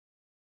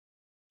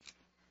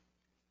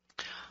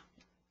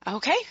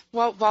Okay,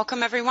 well,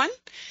 welcome everyone.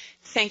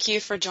 Thank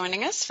you for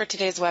joining us for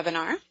today's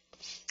webinar.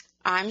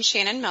 I'm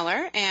Shannon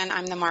Miller, and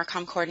I'm the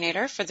Marcom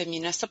Coordinator for the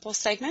Municipal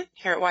segment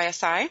here at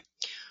YSI.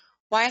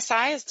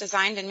 YSI has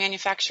designed and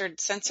manufactured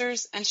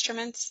sensors,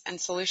 instruments, and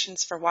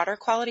solutions for water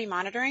quality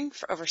monitoring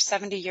for over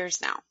 70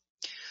 years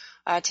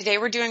now. Today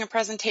we're doing a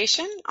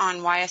presentation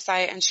on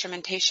YSI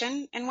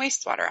instrumentation and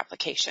wastewater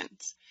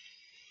applications.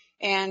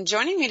 And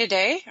joining me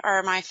today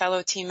are my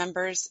fellow team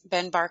members,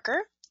 Ben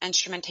Barker,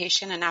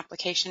 Instrumentation and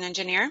Application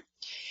Engineer,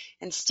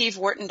 and Steve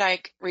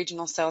Wortendijk,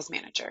 Regional Sales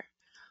Manager.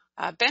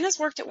 Ben has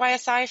worked at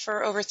YSI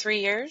for over 3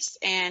 years,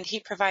 and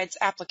he provides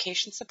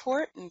application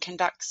support and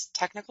conducts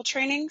technical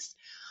trainings.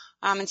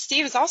 And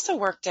Steve has also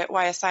worked at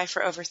YSI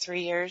for over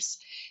 3 years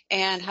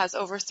and has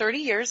over 30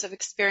 years of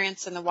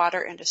experience in the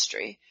water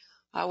industry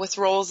with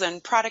roles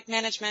in product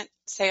management,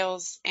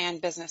 sales,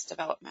 and business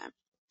development.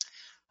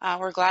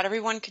 We're glad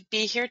everyone could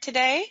be here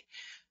today.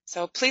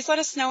 So please let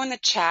us know in the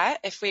chat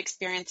if we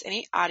experience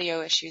any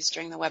audio issues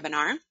during the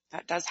webinar.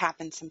 That does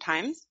happen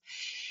sometimes.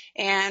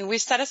 And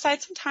we've set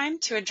aside some time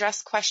to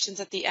address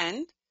questions at the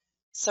end.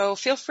 So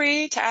feel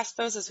free to ask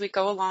those as we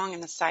go along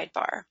in the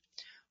sidebar.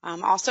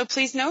 Also,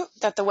 please note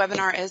that the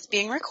webinar is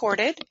being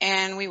recorded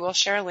and we will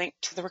share a link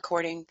to the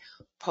recording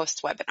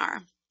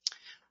post-webinar.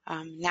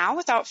 Now,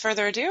 without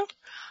further ado,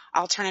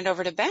 I'll turn it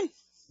over to Ben.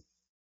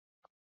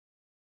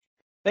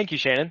 Thank you,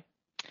 Shannon.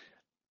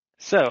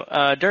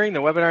 So during the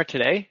webinar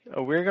today,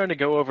 we're going to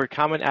go over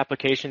common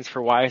applications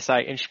for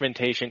YSI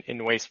instrumentation in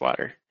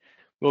wastewater.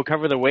 We'll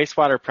cover the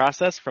wastewater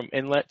process from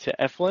inlet to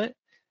effluent,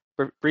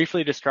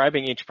 briefly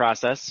describing each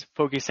process,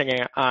 focusing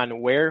on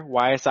where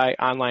YSI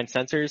online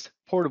sensors,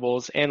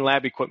 portables, and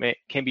lab equipment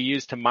can be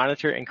used to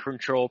monitor and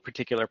control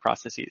particular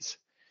processes.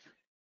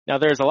 Now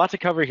there's a lot to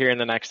cover here in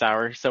the next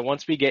hour, so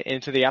once we get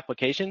into the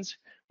applications,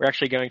 we're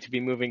actually going to be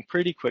moving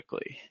pretty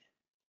quickly.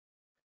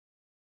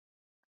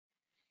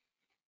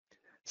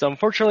 So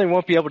unfortunately, we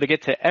won't be able to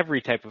get to every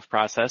type of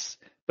process,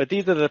 but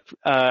these are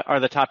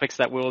the topics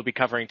that we'll be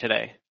covering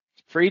today.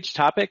 For each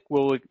topic,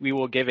 we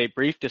will give a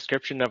brief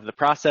description of the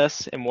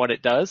process and what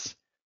it does,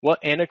 what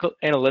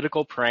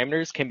analytical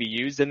parameters can be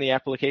used in the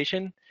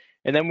application,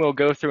 and then we'll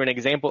go through an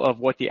example of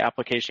what the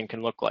application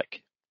can look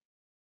like.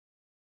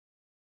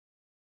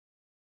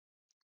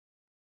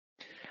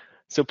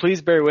 So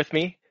please bear with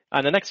me.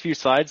 On the next few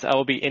slides, I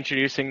will be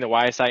introducing the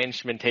YSI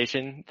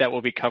instrumentation that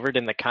will be covered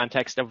in the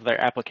context of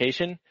their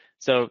application.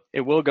 So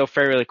it will go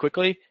fairly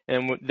quickly,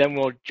 and then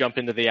we'll jump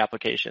into the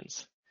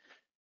applications.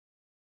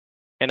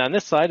 And on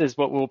this slide is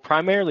what we'll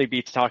primarily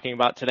be talking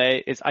about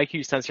today is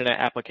IQ SensorNet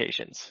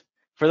applications.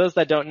 For those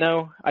that don't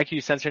know, IQ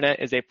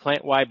SensorNet is a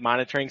plant-wide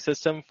monitoring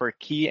system for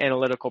key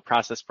analytical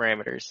process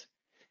parameters.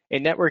 A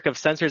network of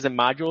sensors and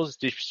modules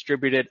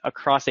distributed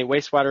across a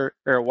wastewater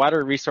or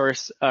water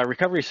resource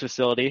recovery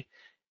facility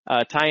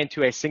tie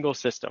into a single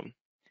system,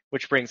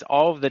 which brings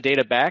all of the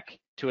data back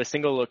to a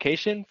single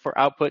location for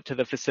output to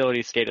the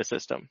facility's SCADA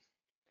system.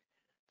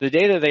 The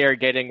data they are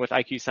getting with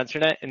IQ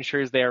SensorNet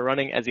ensures they are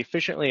running as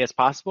efficiently as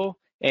possible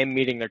and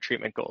meeting their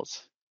treatment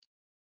goals.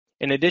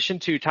 In addition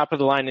to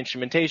top-of-the-line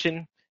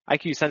instrumentation,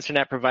 IQ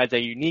SensorNet provides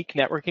a unique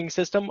networking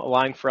system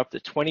allowing for up to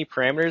 20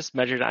 parameters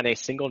measured on a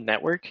single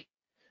network.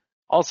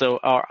 Also,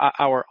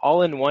 our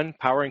all-in-one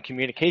power and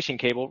communication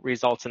cable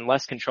results in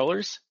less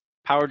controllers,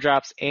 power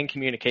drops, and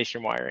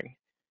communication wiring.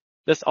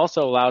 This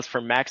also allows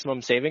for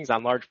maximum savings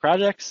on large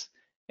projects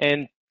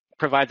and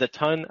provides a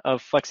ton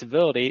of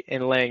flexibility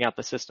in laying out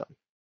the system.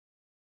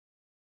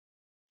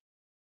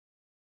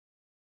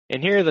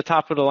 And here are the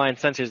top-of-the-line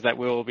sensors that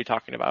we will be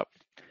talking about.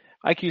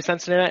 IQ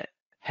SensorNet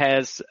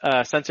has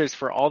sensors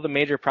for all the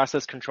major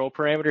process control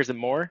parameters and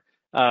more,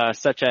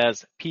 such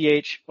as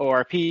pH,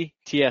 ORP,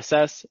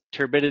 TSS,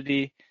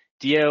 turbidity,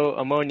 DO,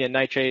 ammonia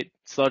nitrate,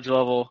 sludge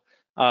level,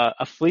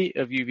 a fleet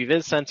of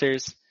UV-vis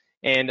sensors,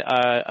 and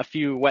a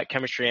few wet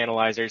chemistry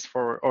analyzers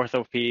for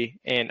ortho-P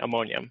and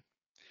ammonium.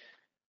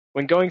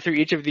 When going through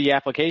each of the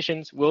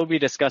applications, we'll be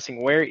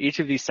discussing where each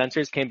of these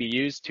sensors can be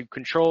used to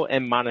control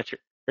and monitor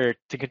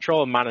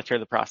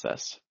the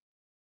process.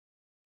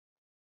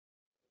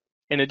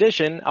 In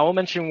addition, I will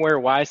mention where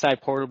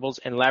YSI portables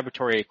and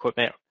laboratory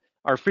equipment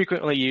are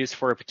frequently used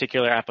for a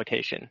particular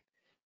application.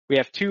 We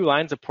have 2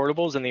 lines of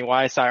portables in the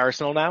YSI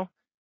arsenal now.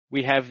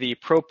 We have the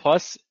Pro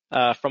Plus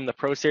from the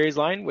Pro Series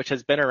line, which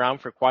has been around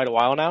for quite a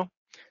while now.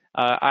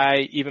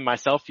 I even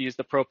myself use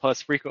the Pro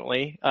Plus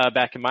frequently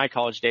back in my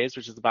college days,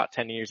 which is about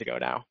 10 years ago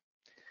now.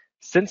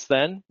 Since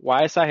then,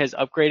 YSI has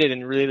upgraded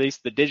and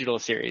released the Digital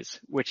Series,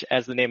 which,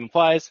 as the name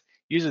implies,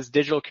 uses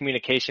digital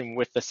communication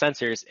with the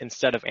sensors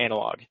instead of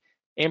analog,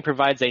 and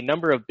provides a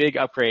number of big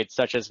upgrades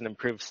such as an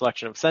improved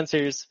selection of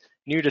sensors,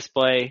 new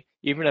display,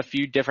 even a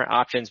few different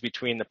options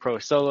between the Pro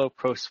Solo,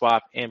 Pro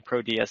Swap, and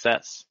Pro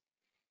DSS.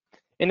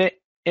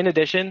 In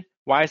addition,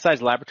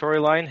 YSI's laboratory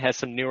line has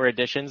some newer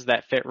additions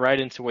that fit right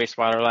into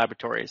wastewater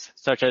laboratories,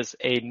 such as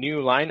a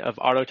new line of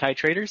auto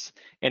titrators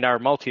and our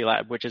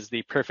multi-lab, which is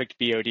the perfect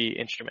BOD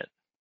instrument.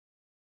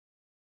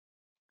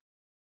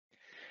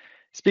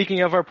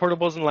 Speaking of our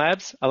portables and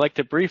labs, I'd like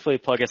to briefly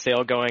plug a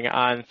sale going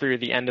on through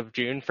the end of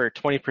June for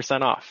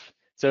 20% off.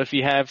 So if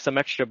you have some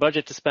extra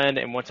budget to spend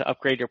and want to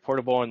upgrade your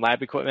portable and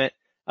lab equipment,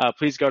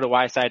 please go to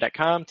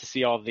YSI.com to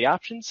see all of the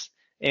options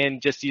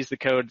and just use the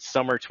code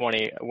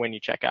SUMMER20 when you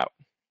check out.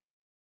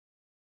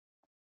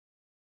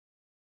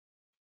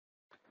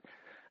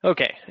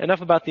 Okay,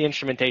 enough about the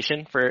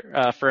instrumentation for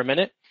a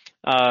minute.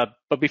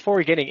 But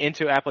before getting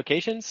into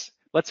applications,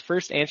 let's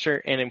first answer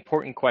an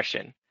important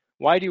question.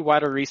 Why do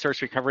water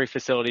resource recovery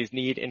facilities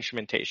need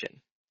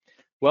instrumentation?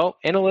 Well,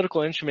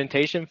 analytical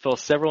instrumentation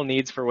fills several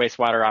needs for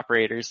wastewater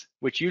operators,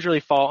 which usually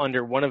fall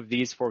under one of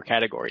these four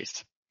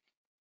categories.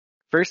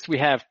 First, we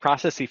have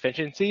process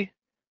efficiency.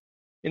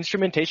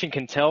 Instrumentation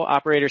can tell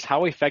operators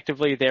how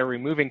effectively they are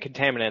removing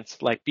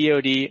contaminants like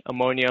BOD,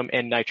 ammonium,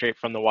 and nitrate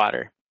from the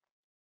water.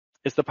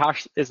 Is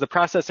the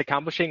process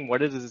accomplishing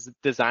what it is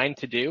designed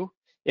to do?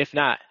 If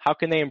not, how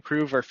can they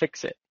improve or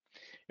fix it?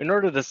 In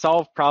order to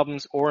solve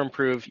problems or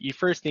improve, you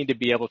first need to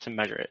be able to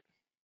measure it.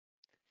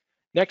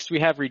 Next, we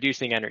have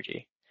reducing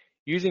energy.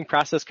 Using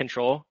process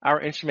control, our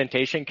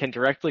instrumentation can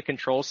directly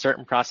control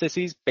certain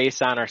processes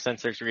based on our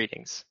sensors'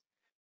 readings.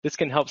 This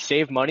can help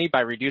save money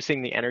by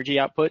reducing the energy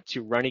output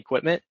to run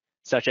equipment,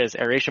 such as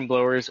aeration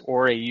blowers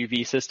or a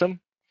UV system.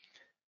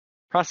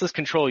 Process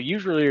control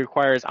usually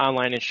requires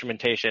online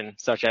instrumentation,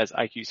 such as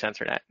IQ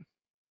SensorNet.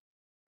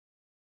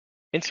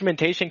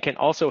 Instrumentation can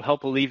also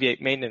help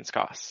alleviate maintenance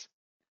costs,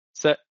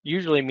 so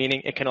usually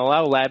meaning it can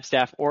allow lab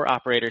staff or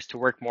operators to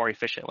work more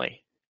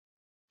efficiently.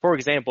 For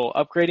example,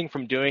 upgrading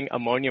from doing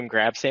ammonium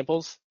grab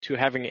samples to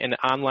having an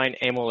online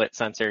AMOLET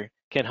sensor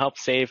can help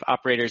save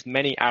operators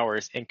many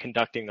hours in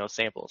conducting those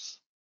samples.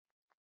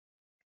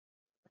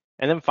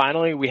 And then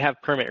finally, we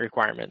have permit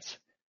requirements,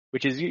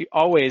 which is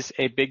always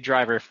a big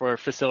driver for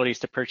facilities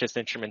to purchase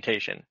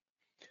instrumentation.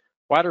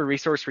 Water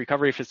resource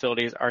recovery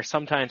facilities are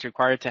sometimes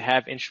required to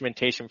have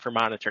instrumentation for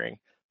monitoring,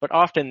 but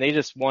often they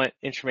just want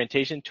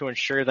instrumentation to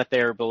ensure that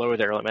they are below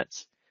their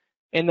limits,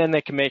 and then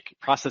they can make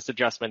process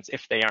adjustments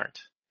if they aren't.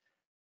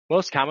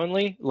 Most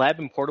commonly, lab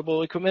and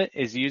portable equipment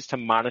is used to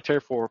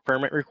monitor for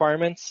permit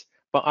requirements,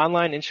 but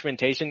online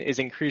instrumentation is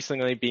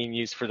increasingly being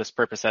used for this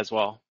purpose as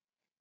well.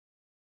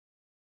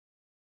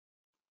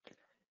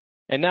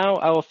 And now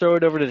I will throw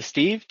it over to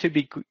Steve to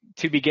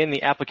begin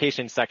the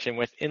application section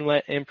with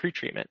inlet and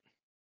pretreatment.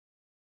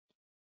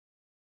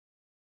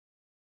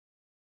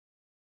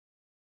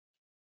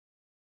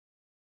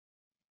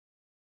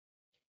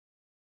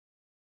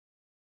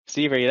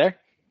 Steve, are you there?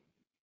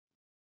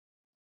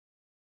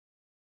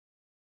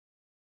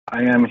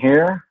 I am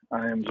here.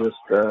 I am just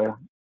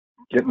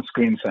getting the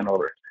screen sent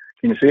over.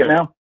 Can you see it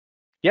now?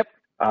 Yep.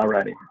 All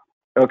righty.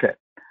 Okay.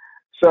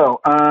 So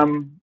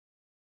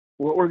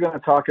what we're going to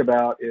talk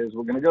about is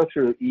we're going to go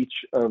through each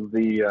of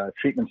the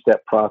treatment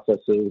step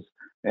processes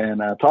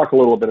and talk a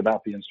little bit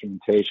about the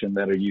instrumentation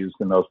that are used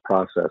in those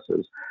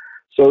processes.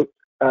 So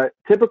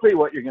typically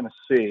what you're going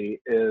to see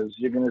is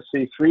you're going to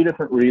see three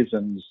different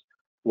reasons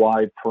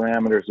why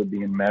parameters are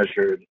being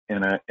measured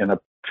in a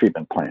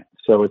treatment plant.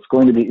 So it's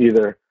going to be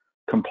either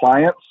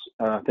compliance,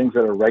 things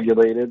that are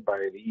regulated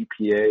by the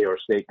EPA or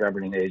state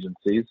governing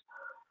agencies,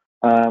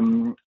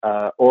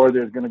 or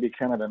there's going to be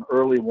kind of an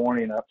early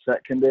warning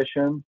upset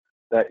condition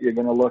that you're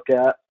going to look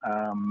at,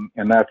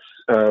 and that's,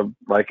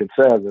 like it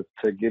says, it's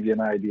to give you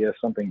an idea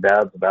something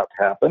bad's about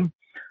to happen.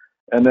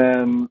 And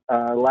then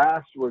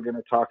last, we're going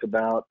to talk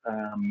about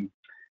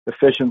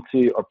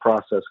efficiency or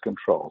process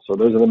control. So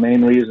those are the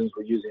main reasons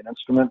we're using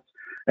instruments.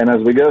 And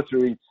as we go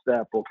through each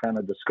step, we'll kind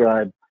of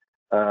describe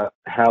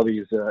how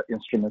these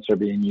instruments are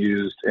being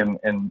used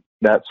in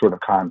that sort of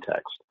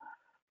context.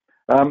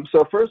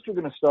 So first, we're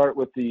going to start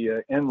with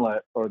the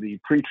inlet or the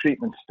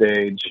pretreatment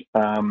stage.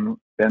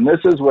 And this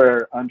is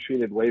where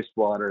untreated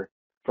wastewater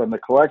from the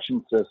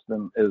collection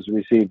system is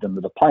received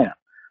into the plant.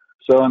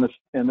 So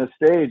in this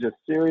stage, a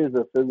series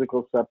of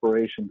physical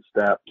separation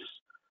steps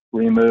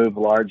remove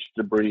large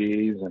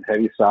debris and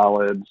heavy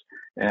solids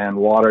and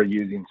water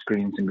using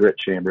screens and grit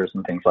chambers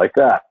and things like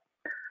that.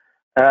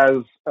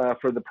 As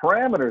for the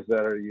parameters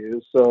that are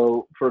used,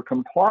 so for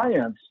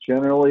compliance,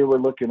 generally we're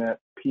looking at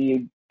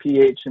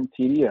pH and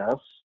TDS.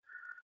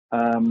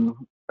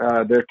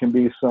 There can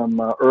be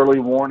some early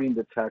warning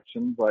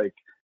detections like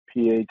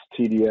pH,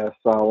 TDS,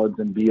 solids,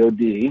 and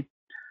BOD.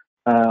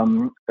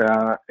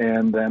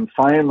 And then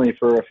finally,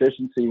 for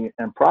efficiency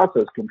and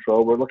process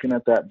control, we're looking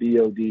at that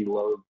BOD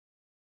load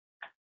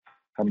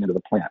coming into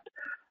the plant.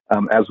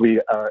 As we,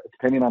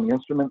 depending on the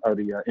instrument or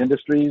the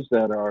industries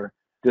that are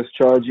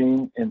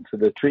discharging into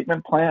the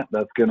treatment plant,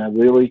 that's going to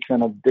really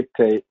kind of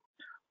dictate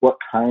what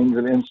kinds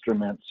of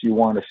instruments you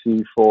want to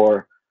see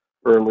for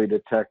early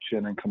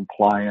detection and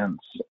compliance.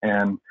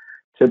 And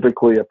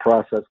typically a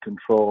process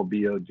control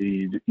BOD,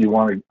 you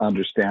want to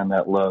understand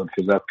that load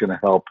because that's going to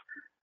help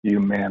you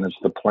manage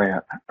the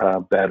plant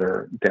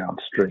better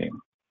downstream.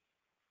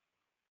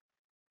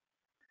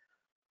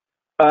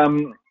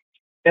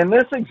 In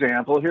this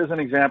example, here's an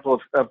example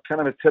of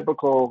kind of a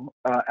typical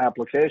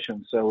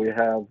application. So we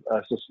have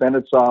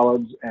suspended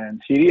solids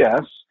and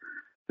TDS.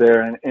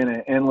 They're in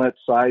an inlet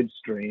side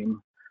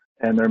stream.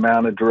 and they're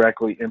mounted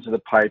directly into the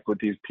pipe with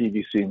these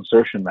PVC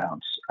insertion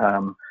mounts.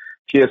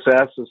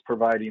 TSS is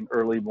providing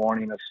early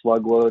warning of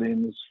slug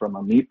loadings from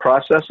a meat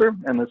processor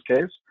in this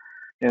case,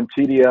 and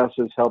TDS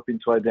is helping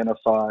to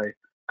identify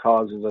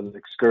causes of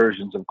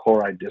excursions of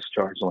chloride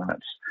discharge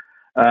limits.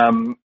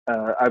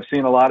 I've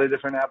seen a lot of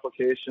different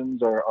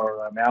applications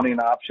or mounting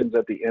options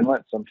at the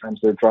inlet. Sometimes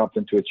they're dropped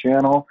into a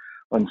channel,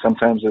 and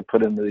sometimes they're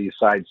put into the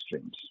side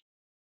streams.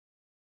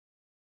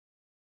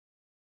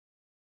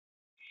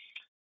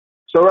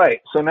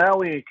 So now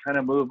we kind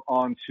of move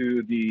on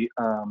to the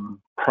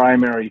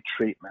primary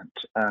treatment.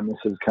 This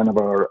is kind of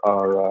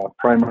our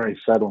primary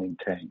settling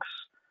tanks.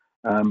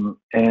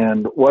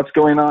 And what's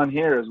going on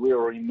here is we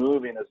are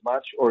removing as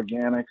much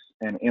organics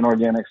and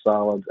inorganic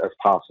solids as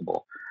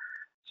possible.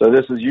 So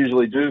this is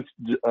usually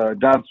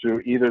done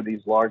through either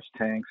these large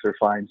tanks or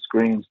fine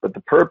screens, but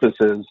the purpose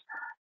is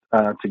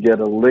to get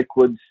a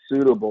liquid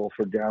suitable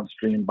for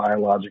downstream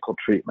biological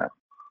treatment.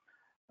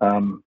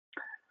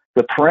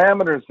 The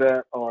parameters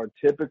that are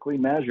typically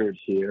measured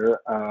here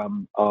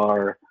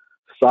are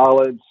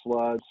solid,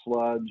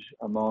 sludge,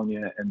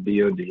 ammonia, and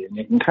BOD. And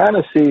you can kind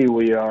of see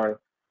we are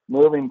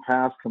moving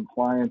past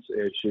compliance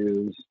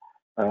issues.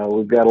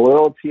 We've got a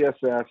little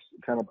TSS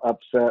kind of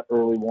upset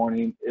early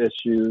warning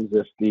issues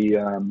if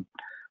the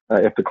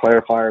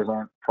clarifiers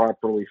aren't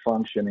properly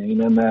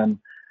functioning, and then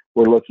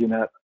we're looking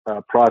at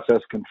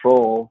process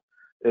control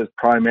is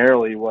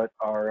primarily what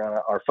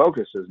our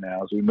focus is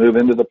now. As we move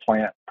into the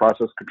plant,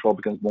 process control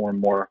becomes more and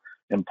more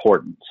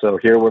important. So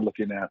here we're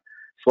looking at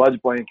sludge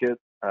blanket,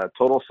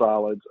 total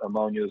solids,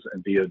 ammonias,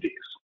 and BODs.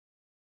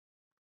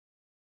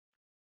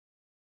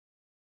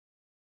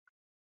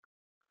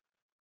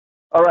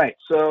 All right,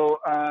 so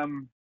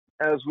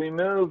as we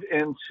move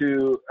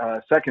into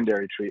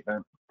secondary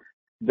treatment,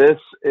 this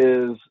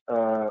is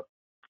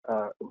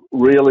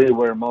really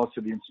where most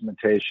of the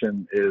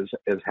instrumentation is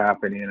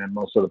happening, and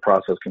most of the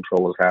process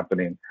control is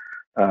happening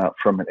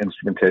from an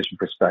instrumentation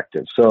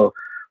perspective. So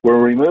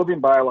we're removing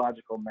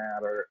biological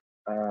matter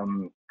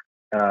in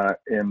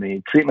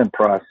the treatment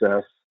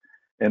process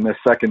in this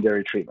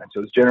secondary treatment.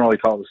 So it's generally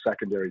called the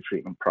secondary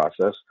treatment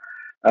process.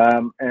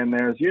 And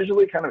there's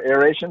usually kind of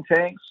aeration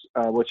tanks,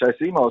 which I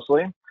see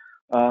mostly,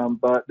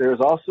 but there's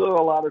also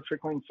a lot of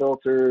trickling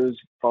filters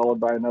followed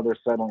by another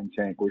settling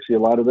tank. We see a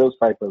lot of those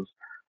type of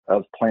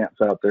plants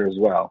out there as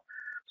well.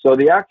 So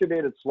the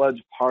activated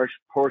sludge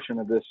portion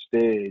of this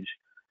stage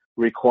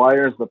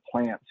requires the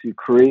plant to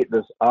create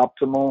this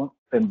optimal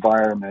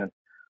environment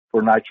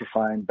for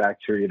nitrifying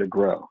bacteria to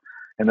grow.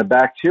 And the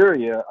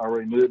bacteria are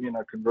removing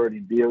or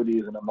converting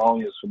BODs and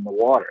ammonias from the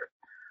water.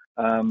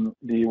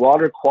 The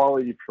water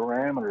quality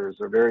parameters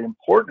are very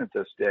important at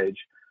this stage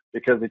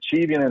because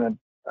achieving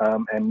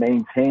and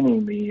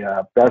maintaining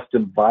the best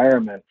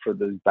environment for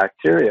the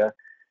bacteria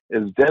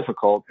is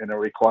difficult, and it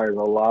requires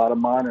a lot of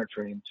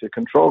monitoring to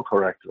control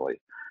correctly.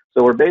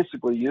 So we're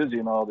basically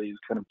using all these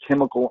kind of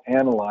chemical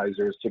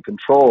analyzers to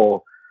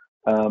control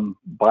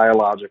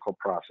biological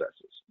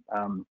processes.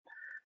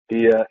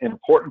 The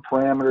important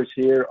parameters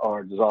here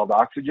are dissolved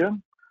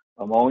oxygen,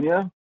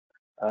 ammonia,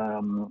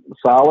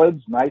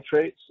 solids,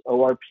 nitrates,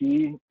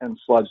 ORP, and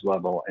sludge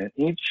level. And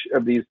each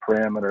of these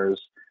parameters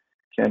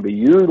can be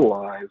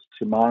utilized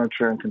to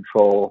monitor and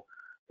control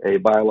a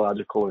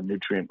biological and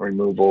nutrient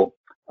removal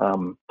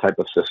type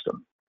of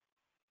system.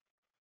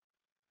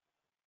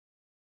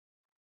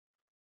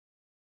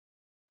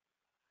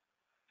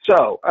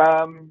 So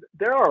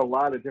there are a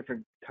lot of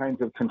different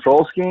kinds of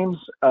control schemes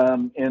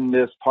in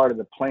this part of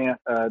the plant.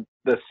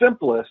 The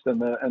simplest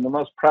and the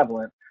most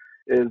prevalent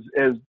is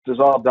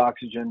dissolved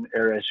oxygen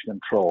aeration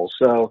control.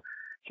 So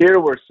here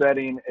we're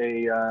setting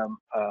a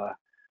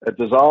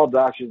dissolved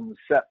oxygen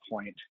set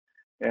point,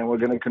 and we're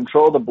going to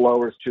control the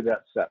blowers to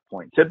that set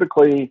point.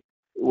 Typically,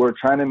 we're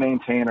trying to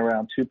maintain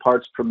around 2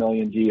 parts per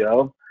million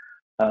DO,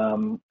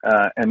 and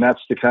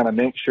that's to kind of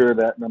make sure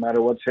that no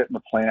matter what's hitting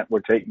the plant,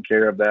 we're taking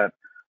care of that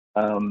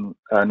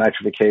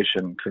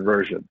nitrification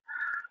conversion.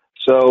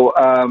 So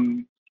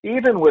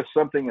even with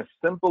something as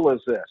simple as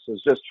this,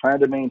 as just trying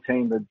to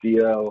maintain the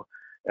DO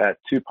at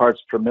 2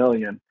 parts per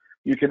million,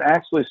 you can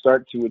actually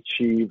start to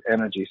achieve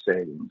energy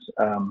savings.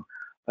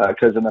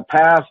 Because in the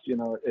past,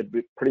 it'd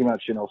be pretty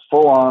much,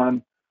 full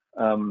on,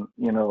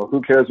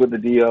 who cares what the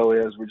DO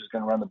is? We're just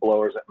going to run the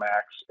blowers at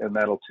max, and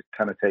that'll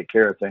kind of take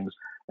care of things.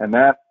 And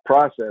that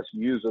process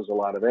uses a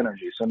lot of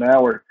energy. So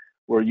now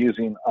we're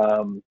using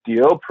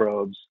DO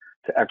probes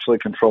to actually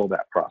control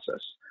that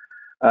process.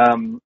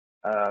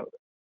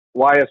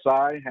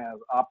 YSI has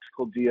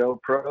optical DO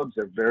probes.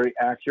 They're very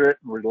accurate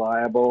and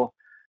reliable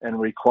and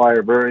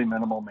require very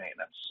minimal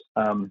maintenance.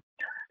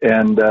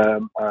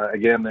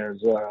 Again,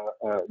 there's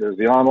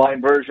the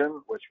online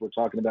version, which we're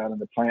talking about in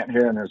the plant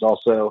here, and there's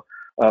also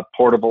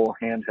portable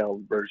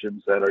handheld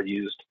versions that are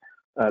used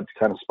to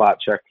kind of spot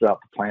check throughout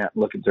the plant,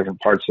 look at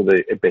different parts of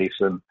the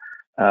basin,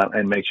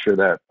 and make sure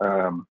that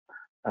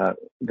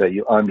that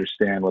you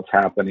understand what's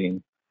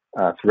happening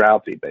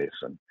throughout the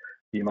basin.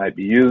 You might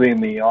be using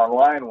the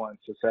online one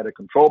to set a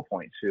control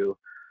point to,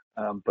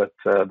 but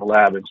the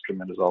lab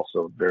instrument is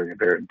also very,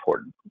 very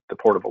important, the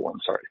portable one,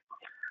 sorry.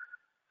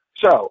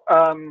 So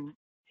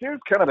here's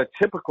kind of a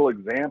typical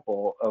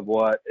example of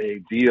what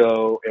a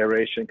DO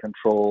aeration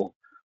control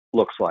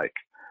looks like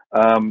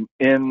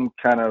in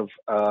kind of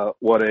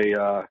what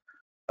a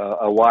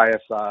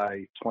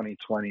YSI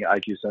 2020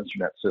 IQ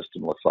SensorNet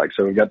system looks like.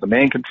 So we've got the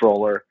main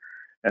controller,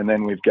 and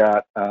then we've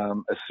got a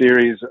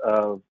series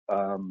of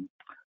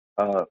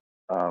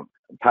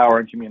power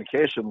and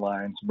communication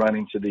lines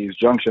running to these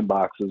junction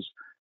boxes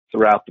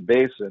throughout the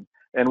basin,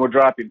 and we're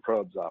dropping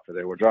probes off of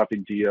there. We're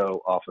dropping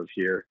DO off of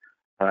here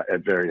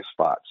at various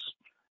spots.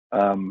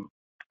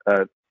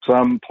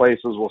 Some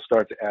places will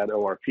start to add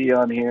ORP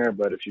on here,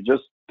 but if you're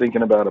just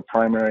thinking about a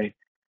primary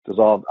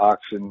dissolved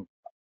oxygen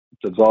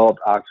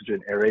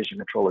aeration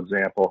control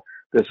example,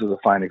 this is a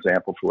fine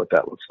example for what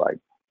that looks like.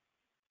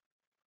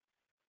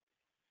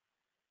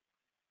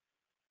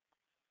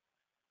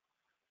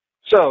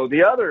 So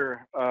the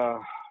other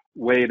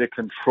way to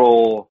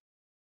control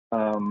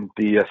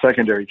the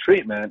secondary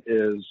treatment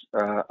is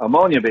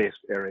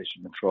ammonia-based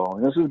aeration control.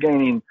 And this is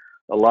gaining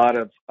a lot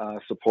of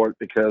support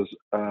because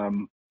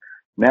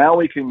now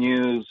we can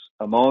use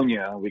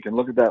ammonia. We can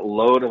look at that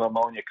load of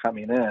ammonia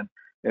coming in,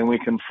 and we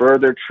can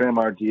further trim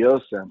our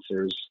DO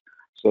sensors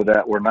so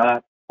that we're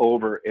not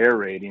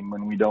over-aerating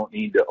when we don't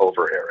need to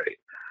over-aerate.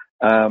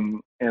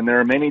 And there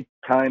are many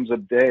times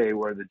of day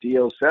where the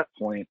DO set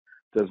point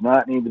does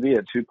not need to be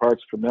at 2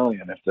 parts per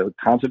million. If the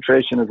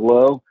concentration is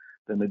low,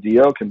 then the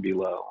DO can be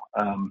low.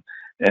 And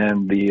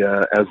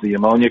as the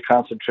ammonia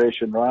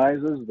concentration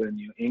rises, then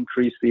you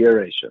increase the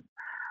aeration.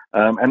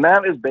 And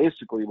that is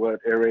basically what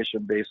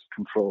aeration-based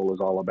control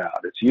is all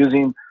about. It's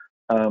using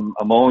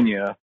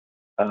ammonia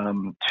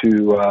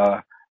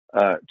to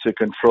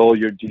control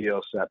your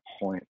DO set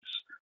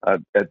points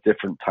at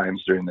different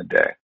times during the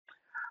day.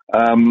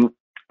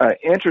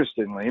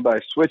 Interestingly, by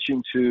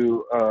switching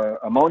to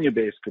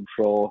ammonia-based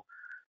control,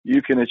 you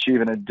can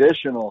achieve an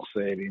additional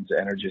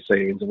energy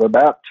savings of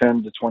about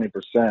 10 to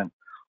 20%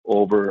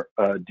 over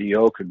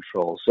DO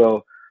control.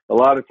 So a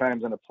lot of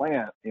times in a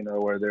plant,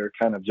 where they're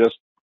kind of just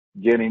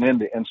getting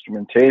into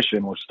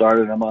instrumentation, we're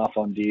starting them off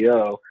on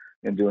DO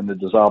and doing the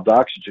dissolved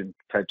oxygen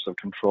types of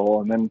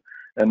control, and then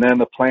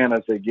the plant,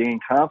 as they gain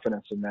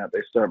confidence in that,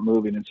 they start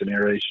moving into an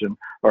aeration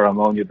or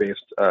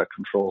ammonia-based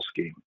control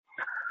scheme.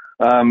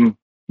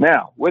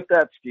 Now, with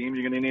that scheme,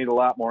 you're going to need a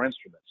lot more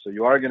instruments. So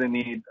you are going to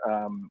need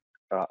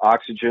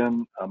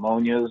oxygen,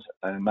 ammonias,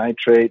 and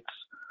nitrates.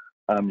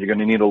 You're going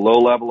to need a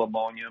low-level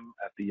ammonium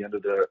at the end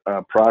of the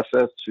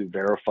process to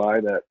verify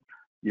that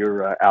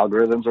your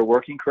algorithms are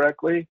working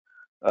correctly.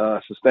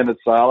 Suspended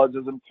solids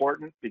is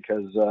important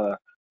because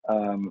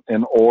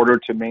in order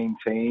to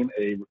maintain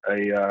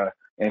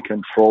and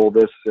control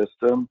this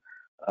system,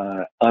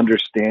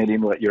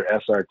 understanding what your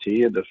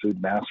SRT and the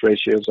food mass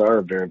ratios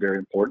are very, very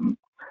important.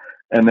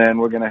 And then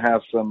we're going to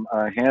have some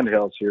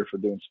handhelds here for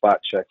doing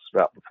spot checks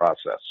throughout the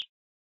process.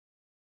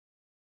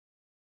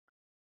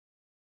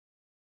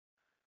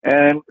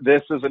 And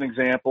this is an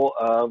example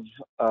of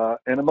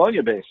an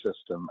ammonia-based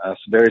system, a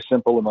very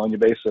simple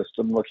ammonia-based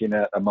system looking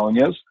at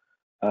ammonias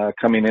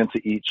coming into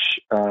each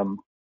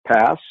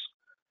pass.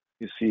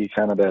 You see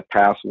kind of that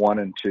pass 1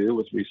 and 2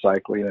 with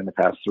recycling, and the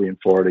pass 3 and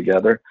 4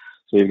 together.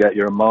 So you've got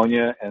your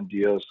ammonia and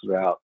DOs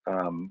throughout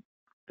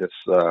this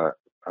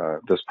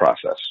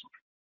process.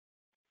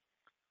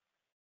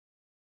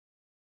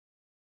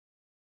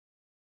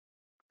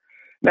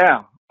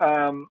 Now,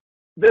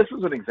 this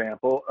is an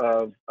example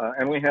of,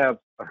 and we have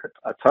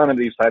a ton of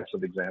these types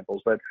of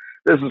examples, but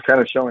this is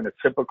kind of showing a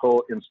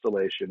typical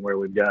installation where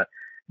we've got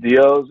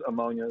DOs,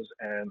 ammonias,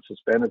 and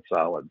suspended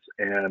solids.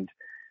 And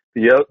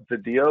the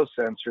DO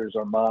sensors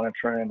are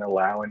monitoring and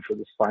allowing for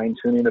this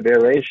fine-tuning of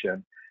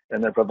aeration,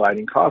 and they're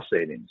providing cost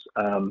savings.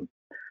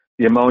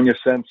 The ammonia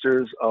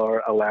sensors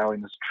are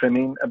allowing this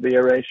trimming of the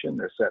aeration.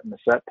 They're setting the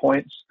set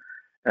points.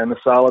 And the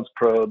solids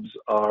probes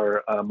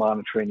are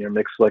monitoring your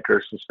mixed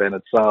liquor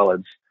suspended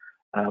solids.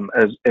 And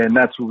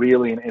that's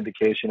really an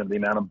indication of the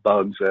amount of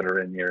bugs that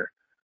are in your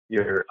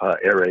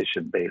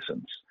aeration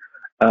basins.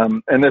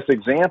 In this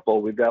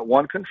example, we've got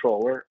one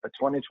controller, a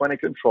 2020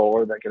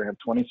 controller that can have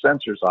 20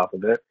 sensors off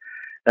of it.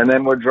 And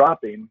then we're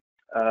dropping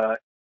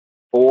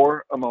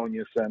 4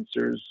 ammonia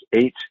sensors,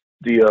 8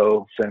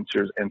 DO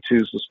sensors, and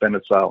 2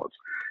 suspended solids.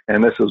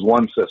 And this is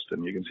one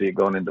system. You can see it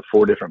going into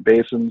 4 different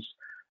basins,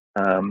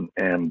 and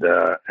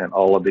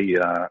all of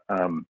the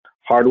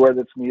hardware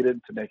that's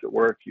needed to make it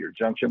work, your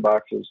junction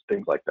boxes,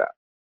 things like that.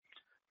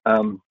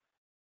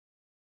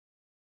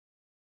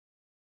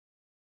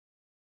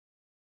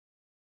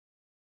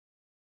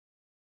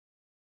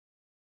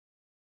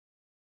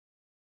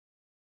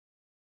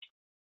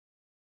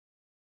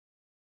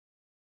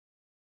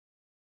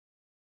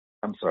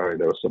 I'm sorry,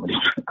 there was somebody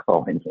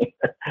calling me.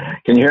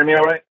 Can you hear me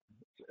all right?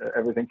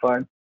 Everything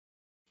fine?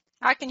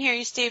 I can hear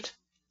you, Steve.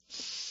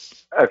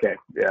 Okay,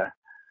 yeah.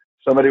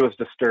 Somebody was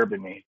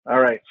disturbing me. All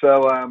right,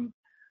 so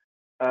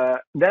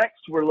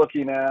next we're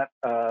looking at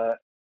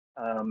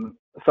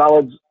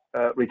solids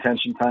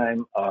retention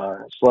time,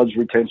 sludge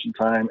retention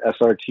time,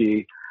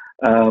 SRT.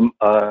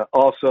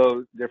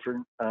 Also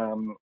different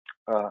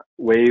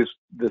ways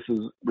this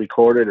is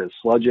recorded as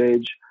sludge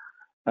age.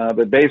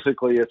 but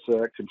basically it's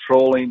a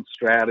controlling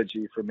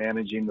strategy for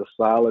managing the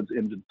solids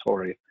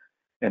inventory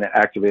in an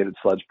activated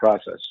sludge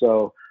process.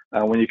 So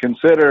when you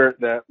consider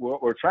that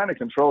what we're trying to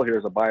control here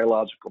is a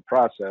biological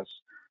process,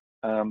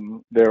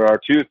 there are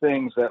two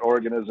things that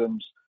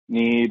organisms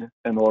need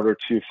in order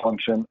to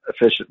function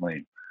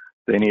efficiently.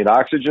 They need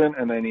oxygen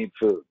and they need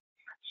food.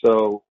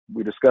 So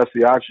we discussed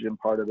the oxygen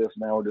part of this.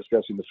 Now we're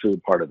discussing the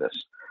food part of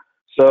this.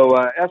 So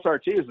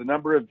SRT is the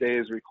number of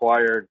days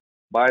required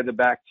by the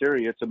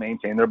bacteria to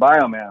maintain their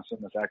biomass in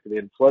this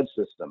activated sludge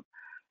system.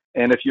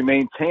 And if you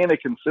maintain a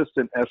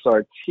consistent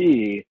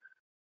SRT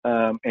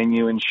and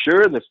you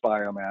ensure this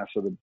biomass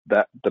so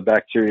that the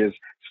bacteria is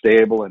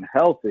stable and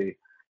healthy,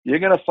 you're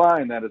going to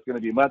find that it's going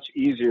to be much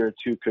easier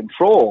to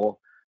control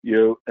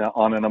you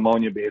on an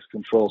ammonia-based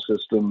control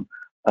system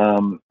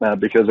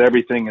because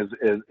everything is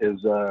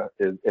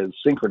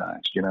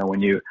synchronized. You know,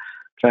 when you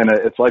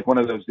it's like one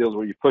of those deals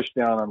where you push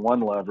down on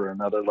one lever,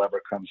 another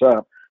lever comes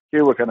up.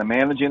 Here we're kind of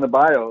managing the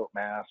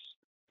biomass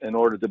in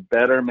order to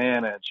better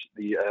manage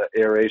the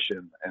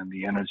aeration and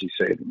the energy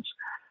savings.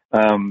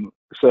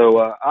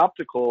 So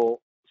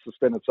optical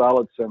suspended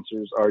solid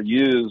sensors are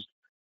used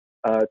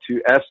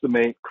to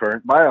estimate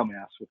current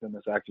biomass within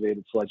this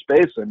activated sludge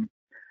basin,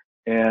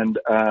 and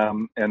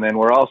then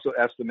we're also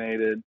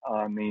estimated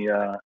on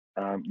the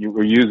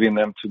we're using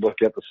them to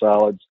look at the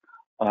solids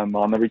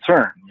on the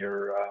return,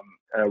 your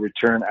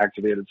return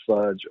activated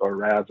sludge, or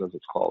RAS as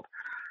it's called.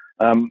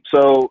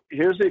 So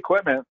here's the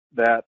equipment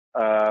that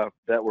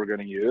we're going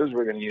to use.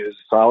 We're going to use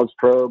a solids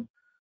probe,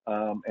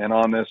 and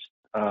on this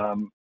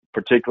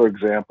particular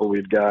example,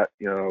 we've got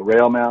a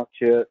rail mount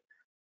kit.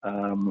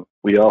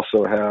 We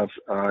also have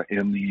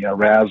in the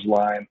RAS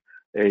line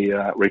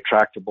a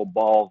retractable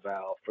ball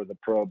valve for the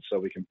probe, so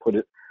we can put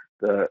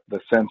the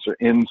sensor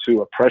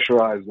into a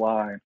pressurized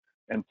line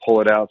and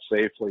pull it out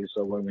safely.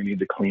 So when we need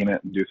to clean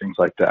it and do things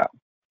like that.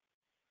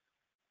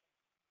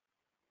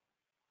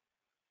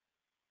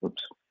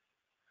 Oops.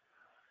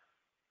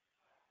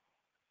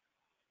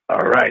 All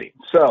right.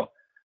 So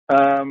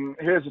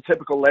here's a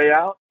typical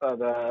layout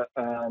of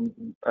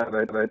an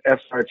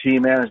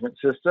SRT management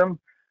system.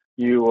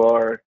 You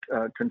are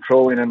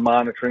controlling and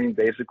monitoring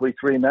basically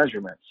three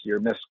measurements: your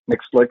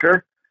mixed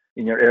liquor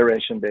in your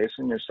aeration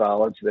basin, your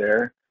solids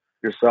there,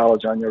 your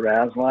solids on your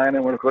RAS line,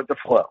 and we're going to look at the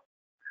flow.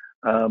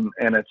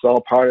 And it's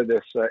all part of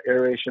this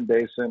aeration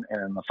basin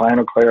and the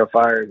final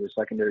clarifiers, the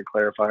secondary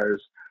clarifiers.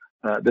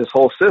 This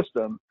whole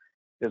system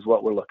is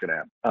what we're looking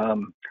at.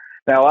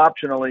 Now,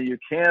 optionally, you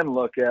can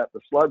look at the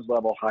sludge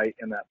level height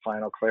in that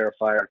final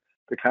clarifier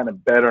to kind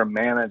of better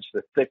manage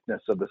the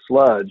thickness of the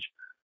sludge.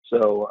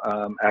 So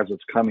as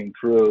it's coming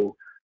through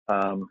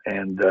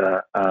and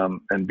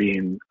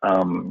being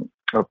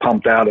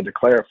pumped out of the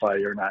clarifier,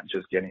 you're not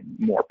just getting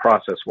more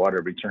processed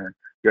water return,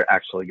 you're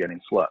actually getting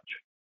sludge.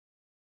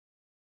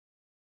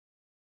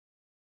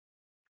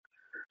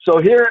 So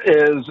here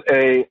is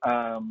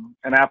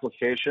an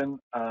application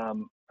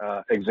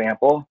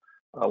example,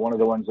 one of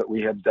the ones that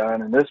we have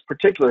done. In this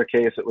particular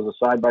case, it was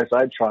a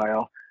side-by-side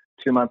trial,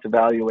 2-month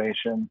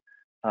evaluation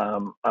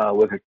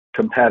with a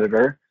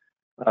competitor.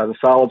 The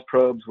solids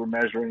probes were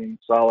measuring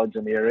solids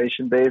in the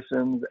aeration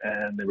basins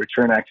and the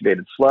return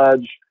activated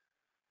sludge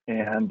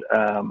and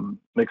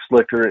mixed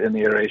liquor in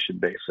the aeration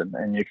basin.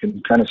 And you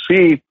can kind of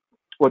see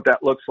what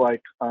that looks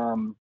like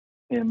in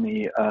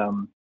the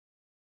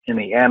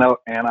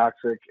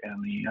anoxic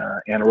and the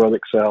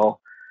anaerobic cell,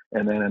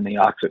 and then in the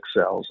oxic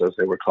cells, as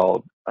they were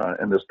called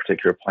in this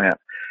particular plant.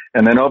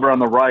 And then over on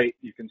the right,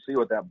 you can see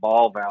what that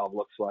ball valve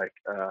looks like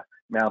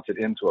mounted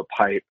into a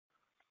pipe.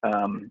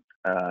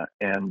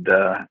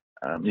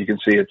 You can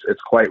see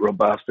it's quite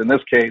robust. In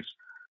this case,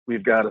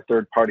 we've got a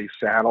third-party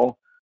saddle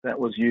that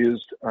was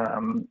used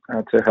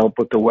to help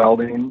with the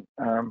welding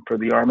for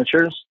the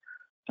armatures.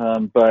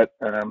 But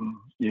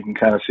you can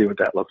kind of see what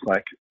that looks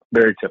like.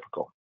 Very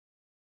typical.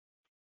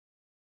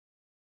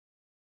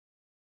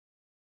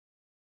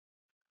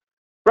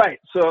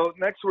 Right, so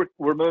next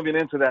we're moving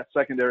into that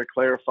secondary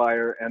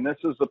clarifier, and this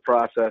is the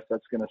process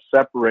that's going to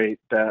separate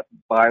that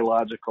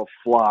biological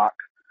flock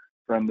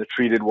from the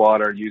treated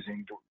water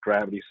using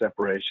gravity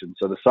separation.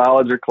 So the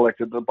solids are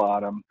collected at the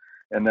bottom,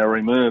 and they're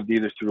removed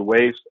either through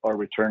waste or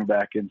returned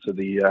back into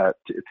the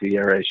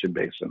aeration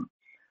basin.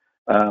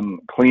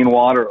 Clean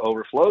water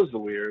overflows the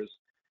weirs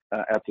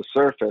at the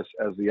surface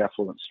as the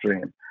effluent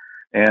stream.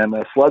 And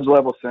sludge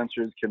level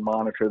sensors can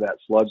monitor that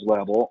sludge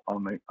level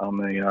on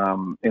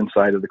the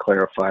inside of the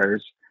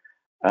clarifiers,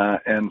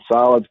 and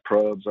solids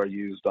probes are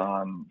used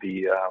on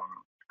the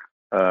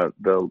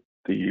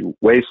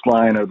waste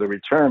line or the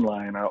return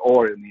line,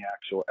 or in the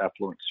actual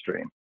effluent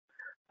stream.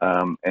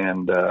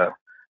 And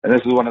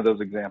this is one of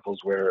those examples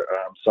where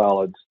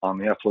solids on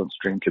the effluent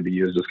stream could be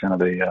used as kind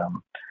of a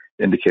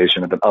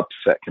indication of an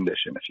upset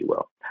condition, if you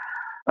will.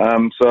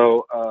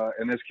 So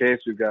in this case,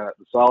 we've got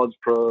the solids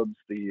probes,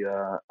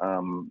 the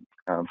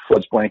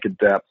sludge blanket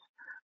depth,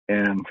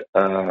 and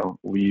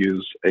we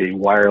use a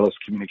wireless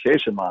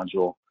communication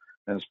module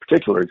in this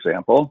particular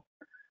example,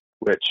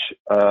 which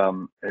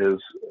is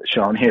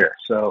shown here.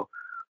 So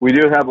We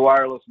do have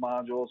wireless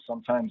modules.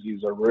 Sometimes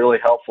these are really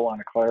helpful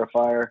on a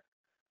clarifier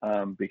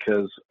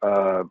because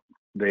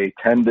they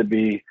tend to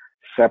be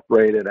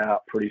separated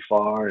out pretty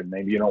far, and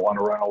maybe you don't want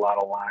to run a lot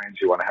of lines.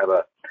 You want to have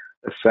a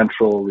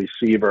central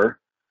receiver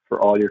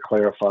for all your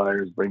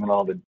clarifiers, bringing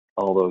all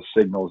those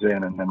signals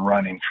in and then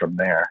running from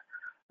there.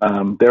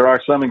 There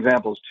are some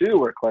examples too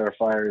where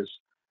clarifiers,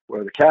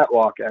 where the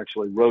catwalk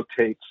actually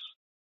rotates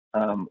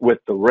with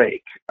the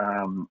rake.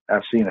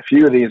 I've seen a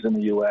few of these in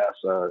the U.S.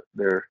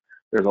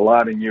 There's a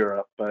lot in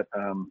Europe, but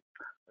a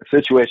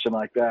situation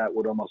like that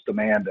would almost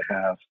demand to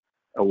have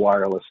a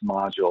wireless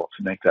module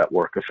to make that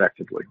work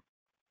effectively.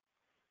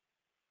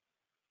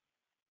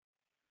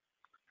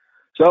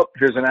 So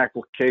here's an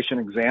application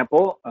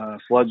example,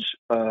 sludge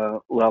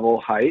level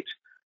height,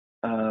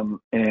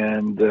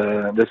 and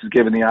this is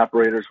giving the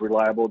operators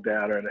reliable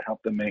data to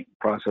help them make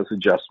process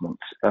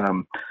adjustments.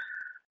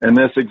 In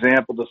this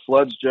example, the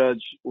sludge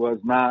judge was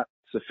not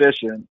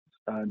sufficient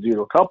due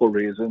to a couple of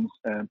reasons,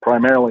 and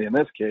primarily in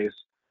this case,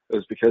 it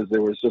was because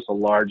there was just a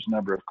large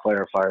number of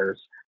clarifiers,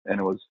 and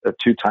it was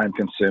too time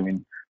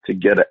consuming to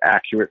get an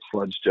accurate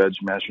sludge judge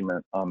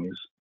measurement on these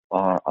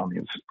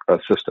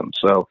systems.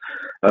 So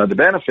the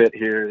benefit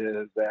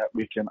here is that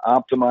we can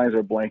optimize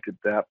our blanket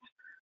depth,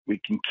 we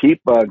can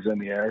keep bugs in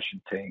the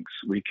aeration tanks,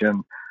 we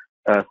can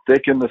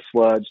thicken the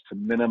sludge to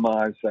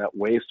minimize that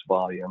waste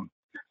volume,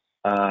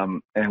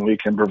 and we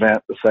can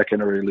prevent the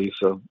secondary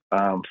release of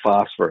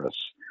phosphorus,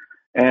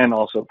 and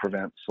also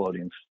prevent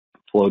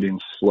floating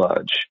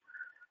sludge.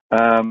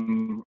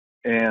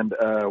 And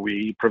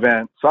we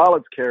prevent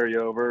solids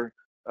carryover,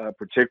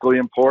 particularly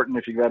important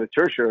if you've got a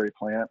tertiary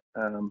plant,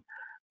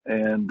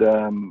 and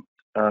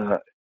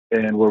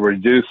we're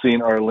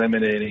reducing or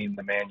eliminating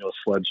the manual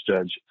sludge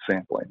judge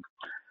sampling.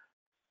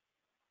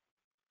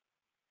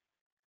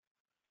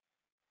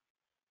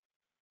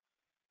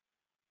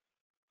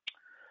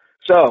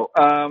 So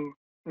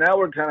now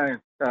we're kind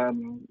of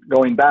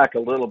going back a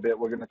little bit.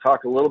 We're going to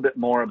talk a little bit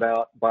more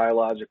about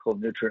biological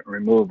nutrient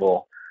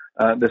removal.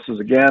 This is,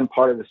 again,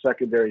 part of the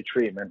secondary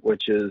treatment,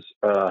 which is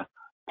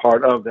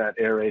part of that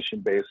aeration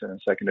basin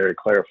and secondary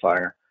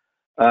clarifier.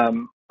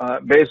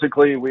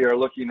 Basically, we are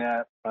looking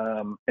at,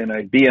 in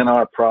a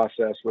BNR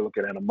process, we're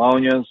looking at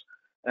ammonias,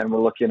 and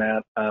we're looking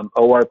at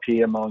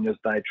ORP, ammonias,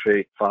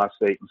 nitrate,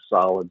 phosphate, and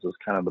solids as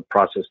kind of the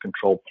process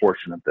control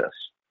portion of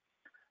this.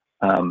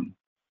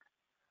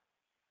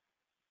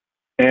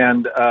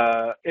 And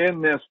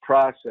in this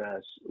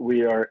process,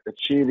 we are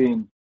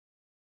achieving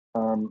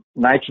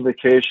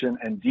nitrification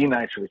and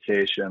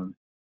denitrification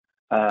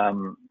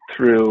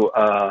through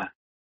a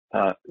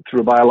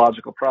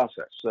biological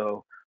process.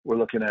 So we're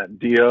looking at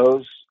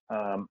DOs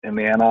in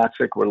the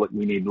anoxic.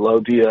 We need low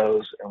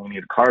DOs, and we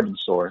need a carbon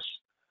source,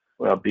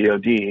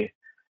 BOD,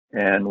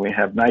 and we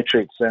have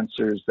nitrate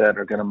sensors that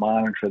are going to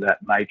monitor that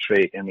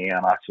nitrate in the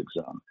anoxic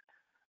zone.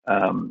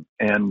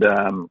 And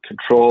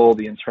control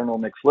the internal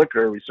mixed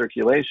liquor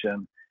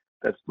recirculation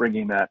that's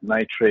bringing that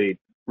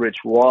nitrate-rich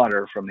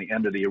water from the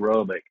end of the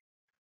aerobic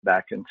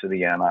back into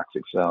the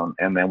anoxic zone.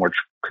 And then we're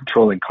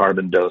controlling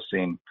carbon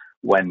dosing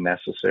when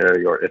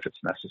necessary or if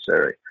it's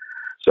necessary.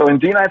 So in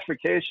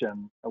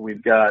denitrification,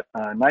 we've got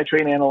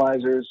nitrate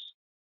analyzers,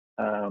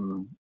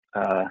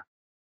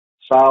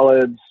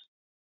 solids,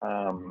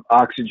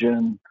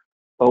 oxygen,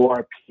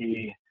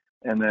 ORP,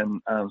 and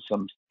then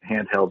some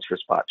handhelds for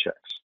spot checks.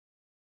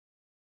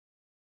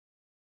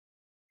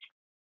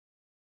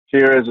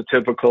 Here is a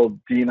typical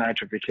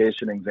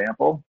denitrification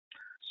example.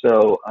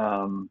 So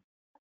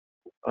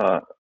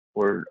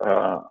we're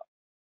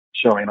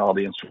showing all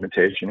the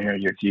instrumentation here,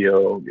 your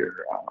DO,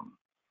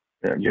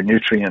 your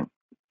nutrient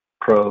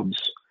probes,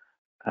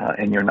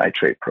 and your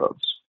nitrate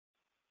probes.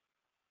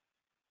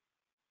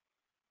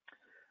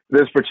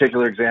 This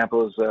particular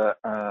example is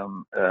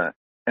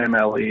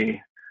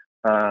MLE,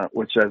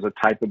 which is a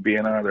type of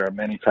BNR. There are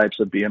many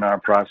types of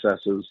BNR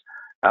processes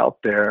out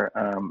there,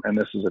 and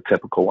this is a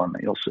typical one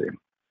that you'll see.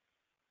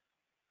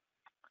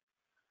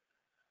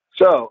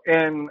 So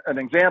in an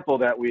example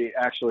that we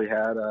actually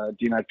had, a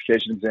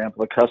denitrification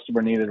example, a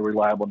customer needed a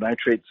reliable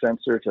nitrate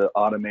sensor to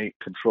automate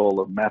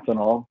control of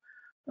methanol.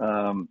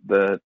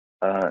 The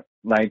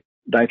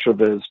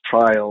NitroViz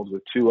trialed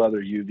with two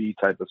other UV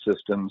type of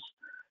systems,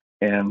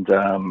 and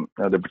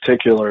the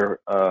particular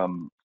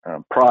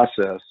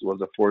process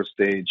was a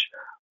four-stage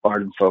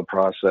Ardenfo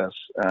process,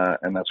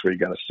 and that's where you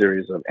got a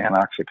series of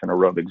anoxic and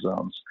aerobic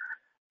zones.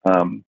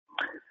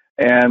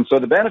 And so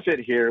the benefit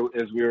here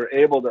is we were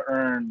able to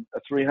earn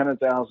a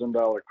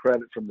 $300,000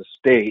 credit from the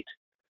state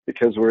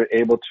because we were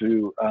able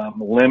to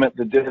limit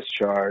the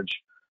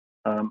discharge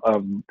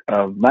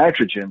of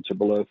nitrogen to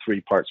below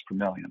 3 parts per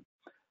million.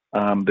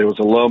 There was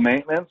a low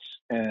maintenance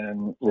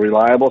and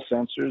reliable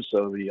sensors,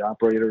 so the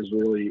operators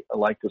really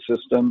liked the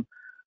system.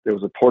 There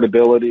was a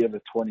portability of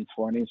the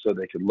 2020, so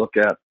they could look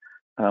at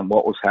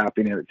what was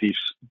happening at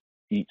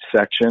each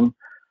section.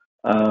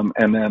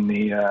 And then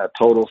the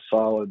total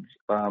solids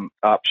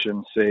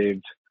option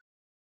saved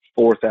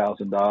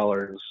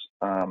 $4,000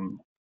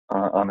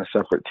 on a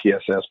separate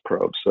TSS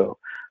probe. So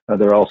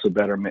they're also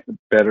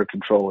better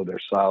control of their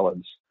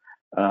solids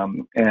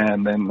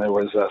And then there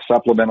was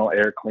supplemental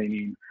air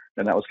cleaning,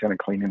 and that was kind of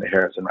cleaning the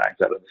hairs and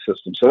rags out of the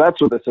system. So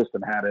that's what the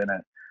system had in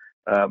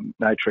it,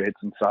 nitrates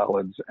and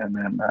solids, and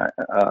then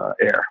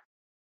air.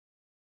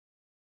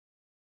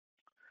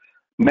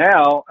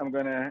 Now I'm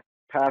going to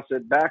pass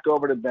it back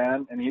over to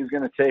Ben, and he's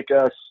going to take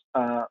us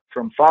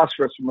from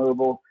phosphorus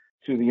removal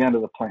to the end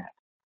of the plant.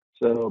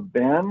 So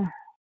Ben.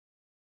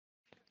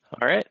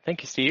 All right,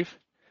 thank you, Steve.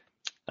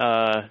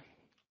 I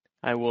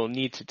will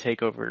need to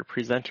take over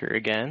presenter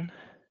again.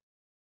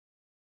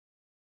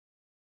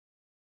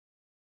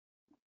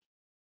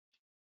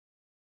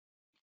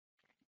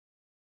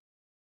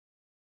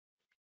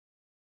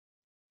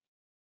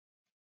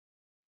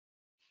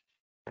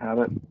 Have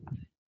it.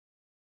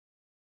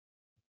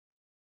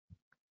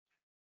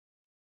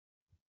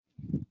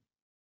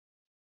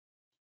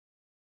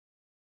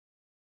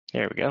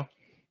 There we go.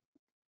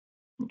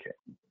 Okay.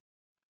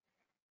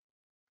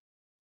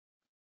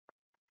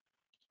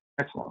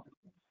 Excellent.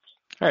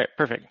 All right,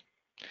 perfect.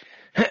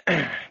 All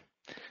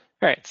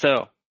right,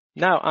 so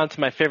now on to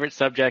my favorite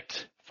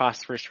subject,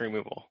 phosphorus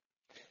removal.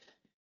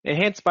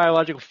 Enhanced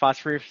biological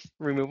phosphorus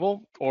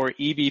removal, or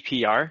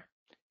EBPR,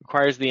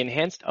 requires the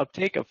enhanced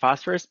uptake of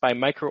phosphorus by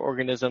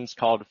microorganisms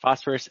called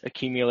phosphorus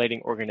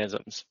accumulating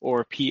organisms,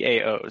 or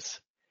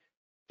PAOs.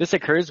 This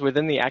occurs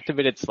within the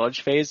activated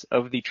sludge phase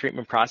of the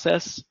treatment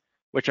process,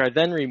 which are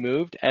then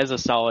removed as a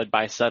solid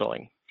by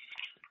settling.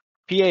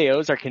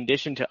 PAOs are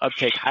conditioned to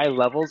uptake high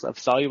levels of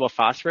soluble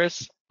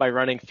phosphorus by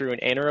running through an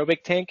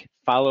anaerobic tank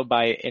followed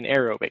by an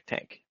aerobic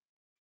tank.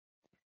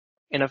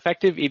 An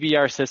effective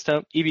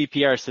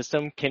EBPR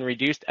system can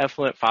reduce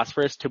effluent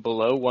phosphorus to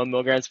below 1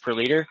 milligrams per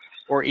liter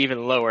or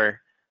even lower,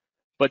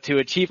 but to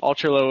achieve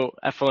ultra-low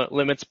effluent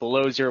limits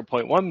below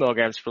 0.1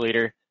 milligrams per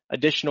liter,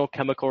 additional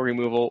chemical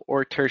removal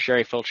or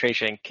tertiary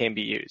filtration can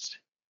be used.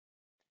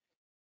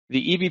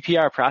 The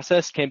EBPR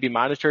process can be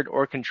monitored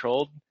or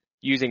controlled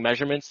using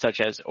measurements such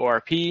as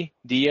ORP,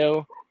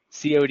 DO,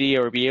 COD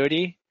or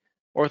BOD,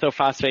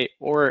 orthophosphate,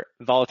 or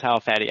volatile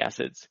fatty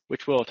acids,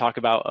 which we'll talk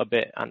about a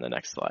bit on the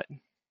next slide.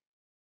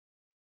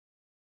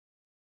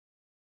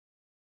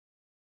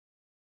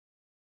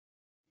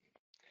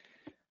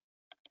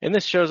 And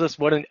this shows us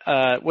what an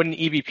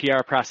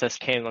EBPR process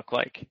can look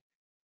like.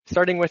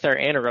 Starting with our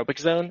anaerobic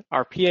zone,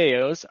 our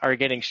PAOs are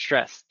getting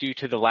stressed due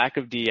to the lack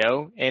of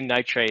DO and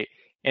nitrate,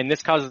 and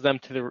this causes them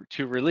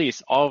to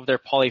release all of their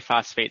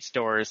polyphosphate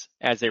stores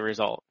as a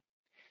result.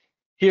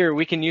 Here,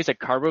 we can use a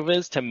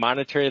CarboViz to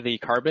monitor the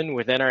carbon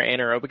within our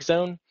anaerobic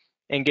zone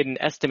and get an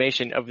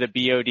estimation of the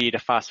BOD to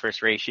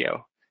phosphorus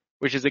ratio,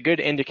 which is a good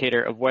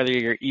indicator of whether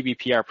your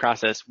EBPR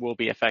process will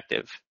be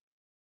effective.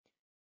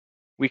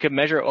 We could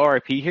measure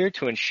ORP here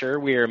to ensure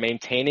we are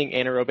maintaining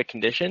anaerobic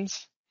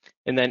conditions.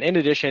 And then in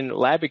addition,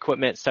 lab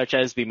equipment such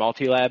as the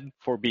multi-lab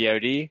for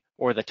BOD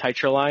or the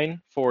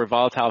TitraLine for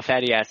volatile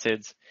fatty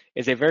acids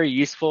is very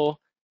useful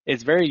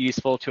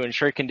to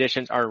ensure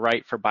conditions are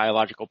right for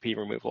biological P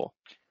removal.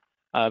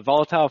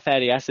 Volatile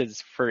fatty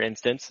acids, for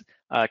instance,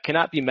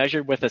 cannot be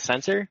measured with a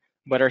sensor,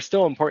 but are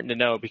still important to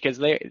know because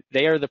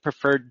they are the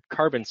preferred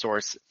carbon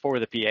source for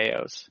the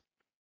PAOs.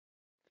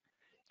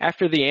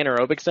 After the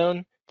anaerobic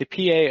zone, the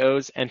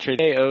PAOs enter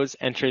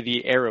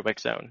the aerobic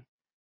zone,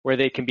 where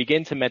they can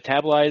begin to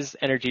metabolize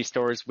energy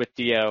stores with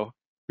DO,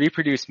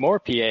 reproduce more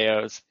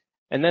PAOs,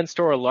 and then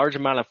store a large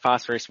amount of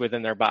phosphorus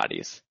within their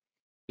bodies.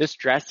 This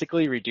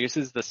drastically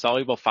reduces the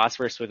soluble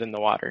phosphorus within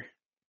the water.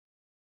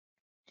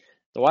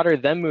 The water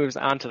then moves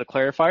on to the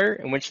clarifier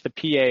in which the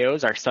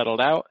PAOs are settled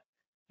out,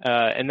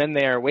 and then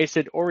they are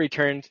wasted or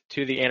returned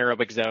to the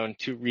anaerobic zone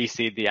to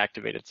reseed the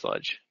activated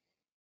sludge.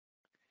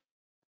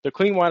 The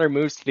clean water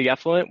moves to the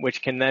effluent,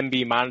 which can then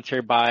be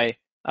monitored by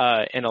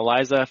an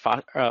ELISA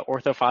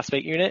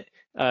orthophosphate unit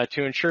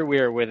to ensure we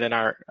are within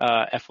our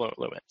effluent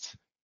limits.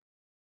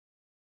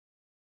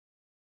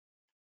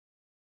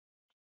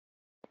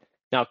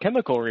 Now,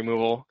 chemical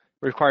removal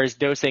requires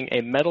dosing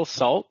a metal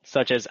salt,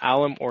 such as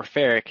alum or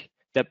ferric,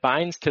 that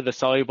binds to the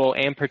soluble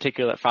and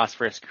particulate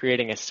phosphorus,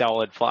 creating a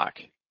solid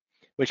flock,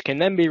 which can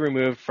then be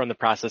removed from the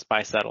process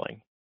by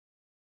settling.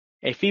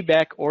 A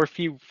feedback or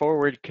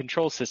feed-forward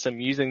control system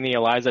using the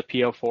ELISA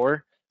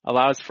PO4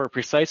 allows for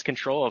precise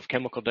control of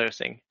chemical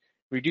dosing,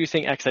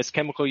 reducing excess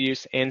chemical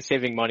use and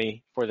saving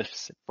money for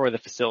the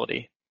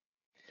facility.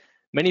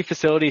 Many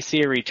facilities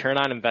see a return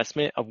on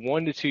investment of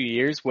 1 to 2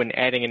 years when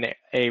adding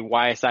a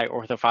YSI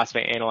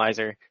orthophosphate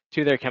analyzer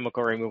to their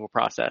chemical removal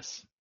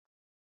process.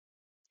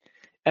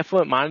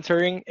 Effluent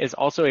monitoring is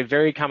also a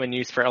very common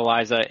use for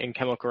ELISA in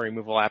chemical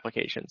removal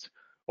applications,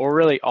 or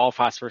really all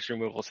phosphorus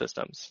removal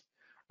systems.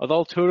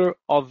 Although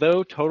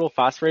total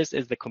phosphorus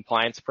is the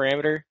compliance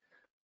parameter,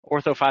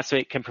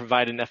 orthophosphate can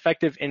provide an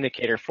effective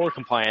indicator for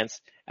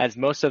compliance, as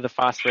most of the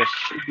phosphorus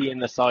should be in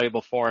the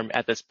soluble form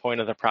at this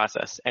point of the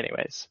process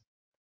anyways.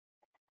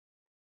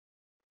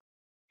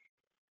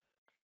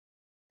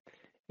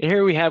 And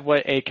here we have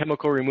what a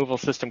chemical removal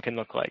system can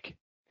look like.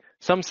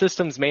 Some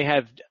systems may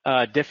have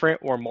different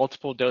or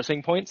multiple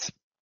dosing points,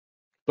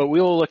 but we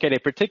will look at a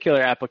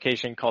particular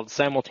application called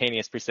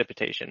simultaneous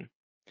precipitation.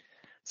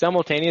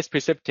 Simultaneous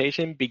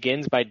precipitation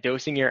begins by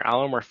dosing your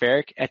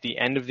allomorpheric at the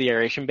end of the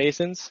aeration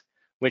basins,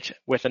 which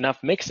with enough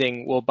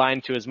mixing will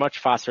bind to as much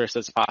phosphorus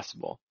as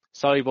possible,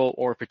 soluble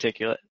or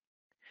particulate.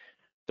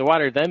 The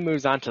water then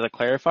moves on to the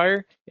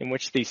clarifier, in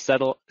which these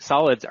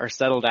solids are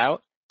settled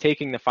out,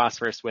 taking the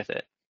phosphorus with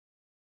it.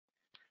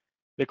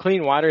 The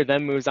clean water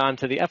then moves on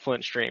to the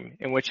effluent stream,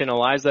 in which an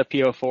ELISA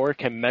PO4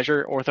 can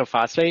measure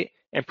orthophosphate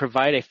and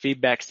provide a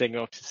feedback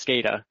signal to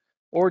SCADA,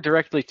 or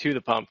directly to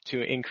the pump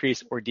to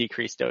increase or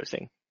decrease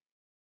dosing.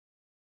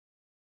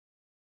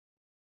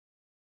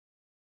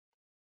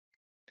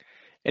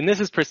 And this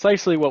is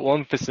precisely what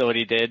one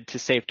facility did to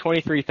save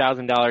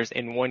 $23,000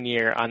 in 1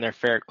 year on their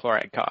ferric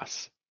chloride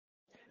costs.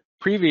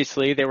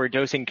 Previously, they were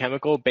dosing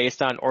chemical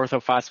based on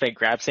orthophosphate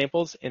grab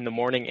samples in the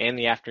morning and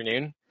the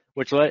afternoon,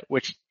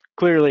 which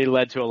clearly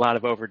led to a lot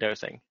of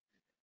overdosing.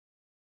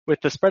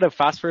 With the spread of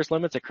phosphorus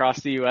limits across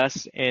the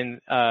U.S.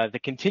 and the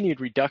continued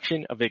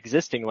reduction of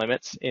existing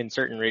limits in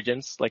certain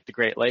regions, like the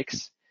Great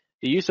Lakes,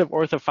 the use of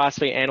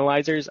orthophosphate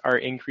analyzers are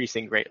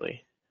increasing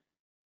greatly.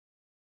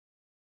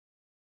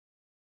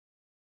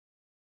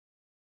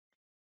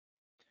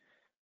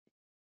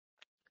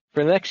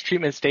 For the next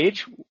treatment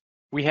stage,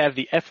 we have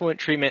the effluent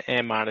treatment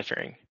and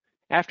monitoring.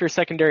 After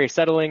secondary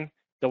settling,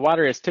 the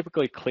water is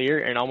typically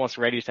clear and almost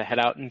ready to head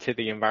out into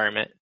the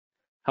environment.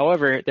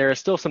 However, there are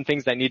still some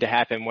things that need to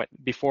happen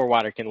before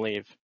water can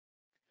leave.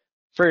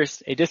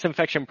 First, a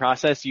disinfection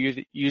process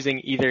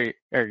using either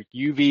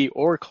UV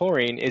or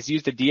chlorine is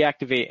used to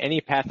deactivate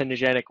any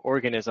pathogenic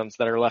organisms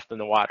that are left in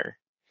the water.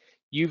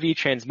 UV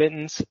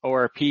transmittance,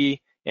 ORP,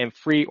 and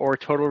free or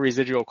total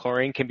residual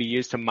chlorine can be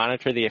used to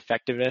monitor the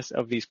effectiveness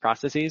of these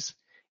processes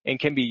and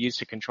can be used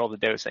to control the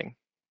dosing.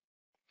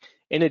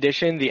 In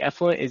addition, the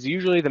effluent is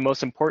usually the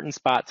most important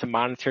spot to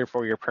monitor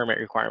for your permit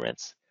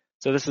requirements.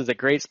 So this is a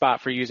great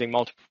spot for using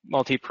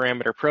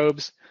multi-parameter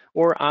probes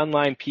or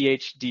online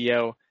pH,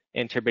 DO,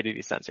 and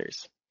turbidity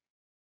sensors.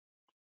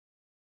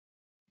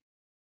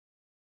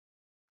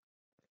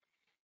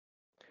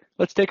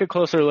 Let's take a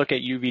closer look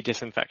at UV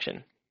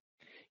disinfection.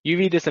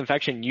 UV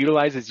disinfection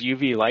utilizes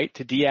UV light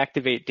to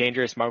deactivate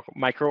dangerous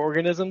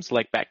microorganisms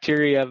like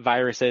bacteria,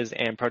 viruses,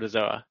 and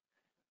protozoa.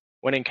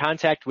 When in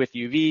contact with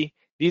UV,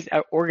 these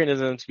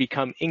organisms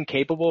become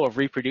incapable of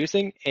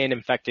reproducing and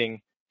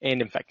infecting.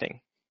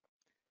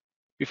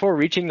 Before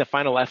reaching the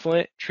final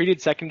effluent,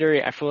 treated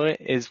secondary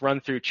effluent is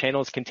run through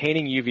channels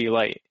containing UV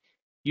light.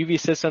 UV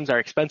systems are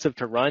expensive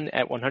to run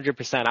at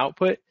 100%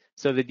 output,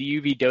 so the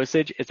UV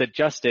dosage is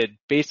adjusted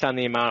based on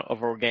the amount of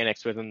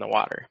organics within the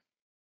water.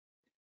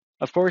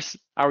 Of course,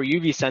 our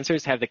UV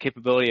sensors have the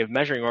capability of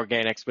measuring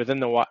organics within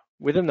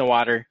the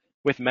water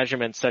with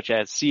measurements such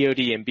as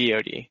COD and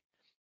BOD.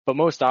 But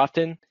most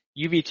often,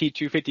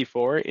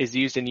 UVT254 is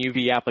used in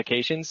UV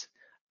applications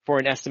for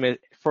an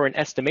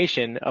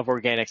estimation of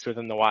organics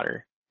within the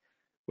water,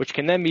 which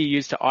can then be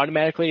used to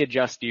automatically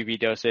adjust UV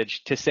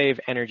dosage to save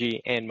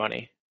energy and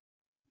money.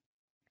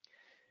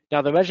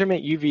 Now the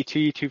measurement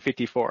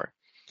UVT254.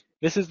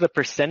 This is the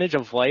percentage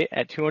of light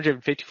at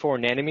 254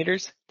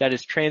 nanometers that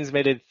is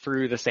transmitted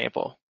through the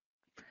sample.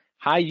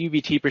 High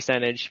UVT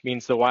percentage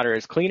means the water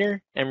is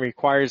cleaner and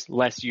requires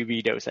less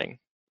UV dosing.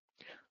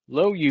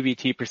 Low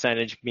UVT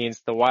percentage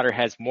means the water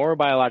has more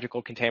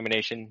biological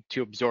contamination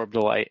to absorb the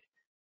light,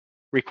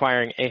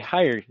 requiring a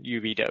higher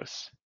UV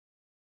dose.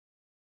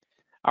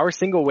 Our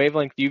single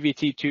wavelength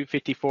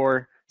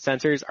UVT254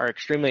 sensors are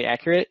extremely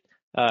accurate,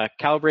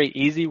 calibrate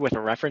easy with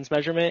a reference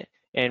measurement,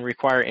 and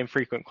require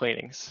infrequent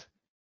cleanings.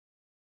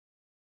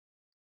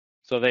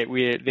 So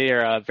they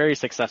are very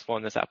successful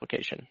in this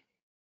application.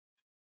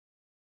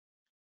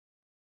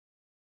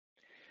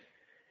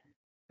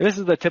 This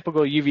is the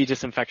typical UV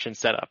disinfection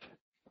setup.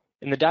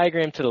 In the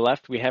diagram to the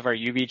left, we have our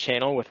UV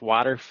channel with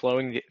water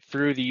flowing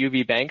through the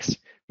UV banks,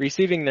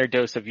 receiving their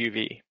dose of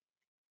UV.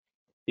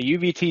 The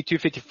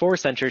UVT254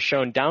 sensor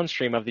shown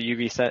downstream of the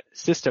UV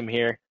system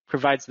here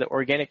provides the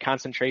organic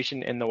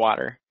concentration in the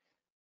water,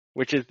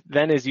 which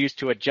then is used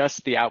to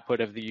adjust the output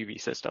of the UV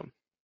system.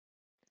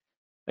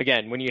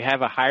 Again, when you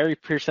have a higher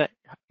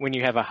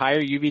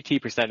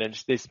UVT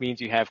percentage, this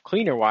means you have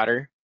cleaner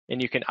water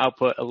and you can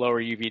output a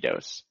lower UV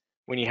dose.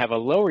 When you have a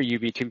lower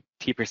UVT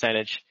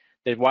percentage,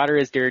 the water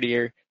is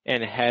dirtier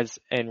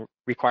and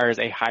requires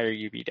a higher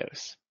UV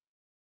dose.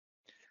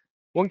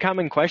 One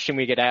common question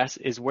we get asked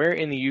is where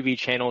in the UV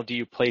channel do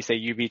you place a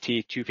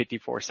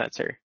UVT254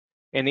 sensor?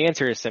 And the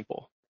answer is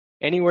simple.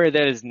 Anywhere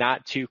that is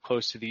not too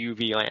close to the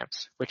UV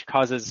lamps, which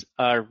causes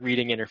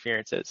reading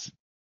interferences.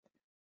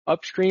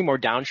 Upstream or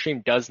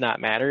downstream does not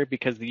matter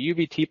because the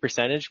UVT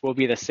percentage will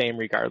be the same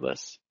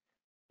regardless.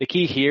 The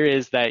key here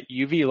is that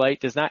UV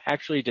light does not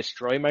actually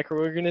destroy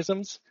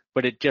microorganisms,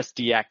 but it just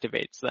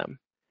deactivates them.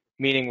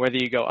 Meaning whether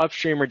you go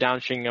upstream or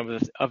downstream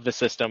of the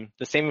system,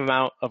 the same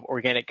amount of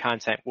organic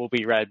content will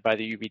be read by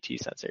the UVT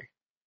sensor.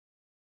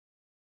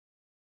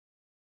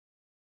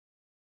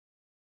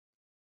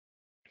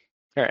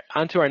 All right,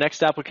 on to our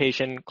next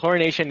application,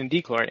 chlorination and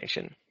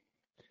dechlorination.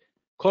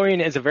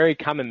 Chlorine is a very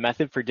common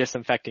method for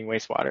disinfecting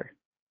wastewater.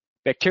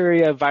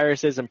 Bacteria,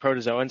 viruses, and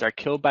protozoans are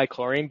killed by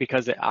chlorine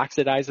because it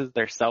oxidizes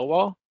their cell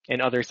wall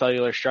and other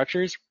cellular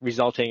structures,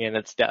 resulting in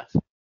its death.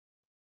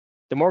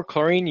 The more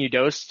chlorine you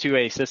dose to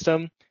a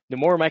system, the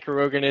more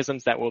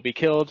microorganisms that will be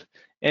killed,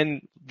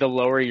 and the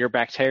lower your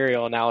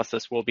bacterial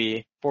analysis will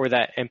be for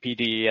that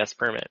MPDES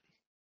permit.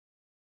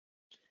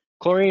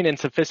 Chlorine in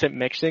sufficient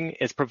mixing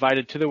is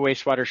provided to the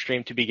wastewater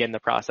stream to begin the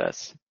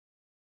process.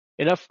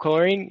 Enough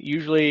chlorine,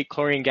 usually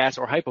chlorine gas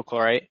or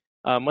hypochlorite,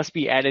 must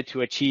be added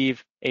to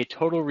achieve a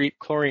total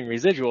chlorine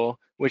residual,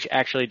 which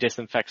actually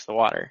disinfects the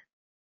water.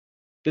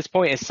 This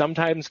point is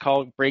sometimes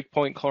called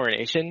breakpoint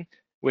chlorination,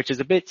 which is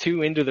a bit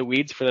too into the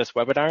weeds for this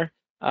webinar,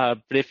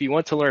 but if you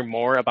want to learn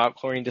more about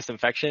chlorine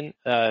disinfection,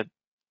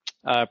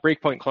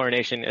 breakpoint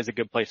chlorination is a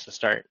good place to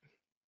start.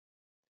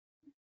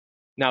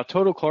 Now,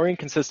 total chlorine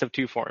consists of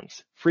two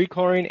forms, free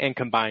chlorine and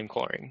combined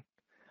chlorine.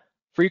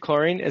 Free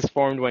chlorine is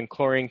formed when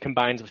chlorine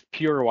combines with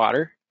pure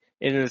water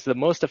and is the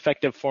most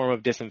effective form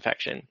of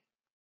disinfection.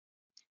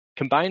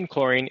 Combined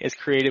chlorine is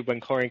created when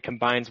chlorine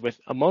combines with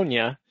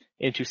ammonia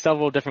into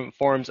several different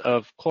forms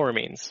of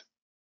chloramines,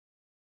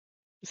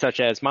 such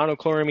as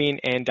monochloramine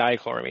and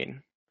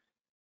dichloramine.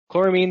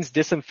 Chloramines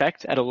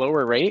disinfect at a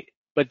lower rate,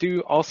 but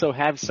do also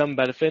have some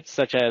benefits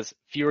such as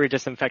fewer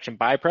disinfection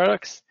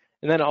byproducts,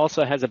 and then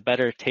also has a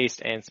better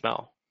taste and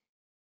smell.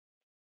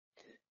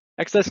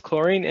 Excess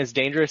chlorine is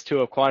dangerous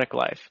to aquatic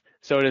life,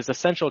 so it is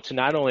essential to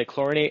not only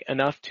chlorinate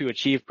enough to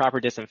achieve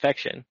proper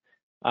disinfection.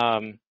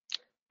 IQ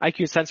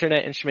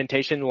SensorNet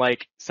instrumentation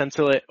like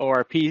Sensilit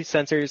ORP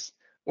sensors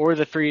or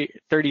the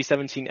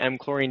 3017M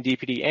chlorine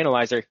DPD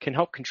analyzer can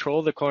help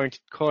control the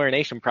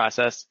chlorination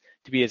process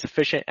to be as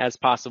efficient as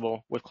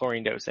possible with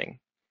chlorine dosing.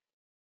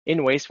 In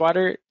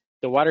wastewater,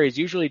 the water is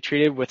usually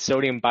treated with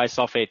sodium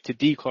bisulfate to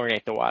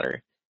dechlorinate the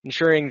water,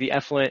 ensuring the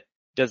effluent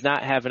does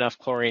not have enough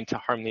chlorine to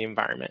harm the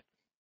environment.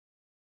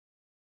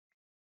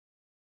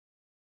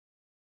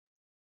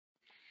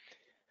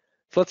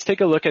 So let's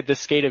take a look at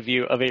this SCADA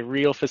view of a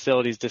real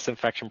facility's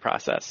disinfection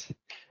process.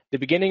 The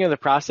beginning of the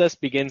process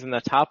begins in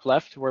the top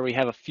left where we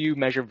have a few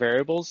measured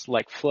variables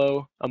like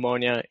flow,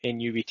 ammonia,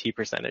 and UVT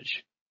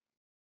percentage.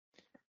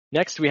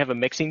 Next, we have a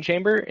mixing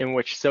chamber in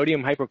which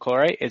sodium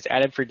hypochlorite is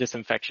added for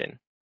disinfection.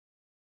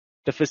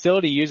 The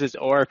facility uses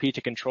ORP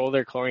to control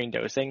their chlorine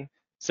dosing,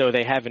 so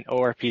they have an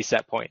ORP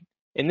set point.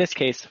 In this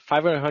case,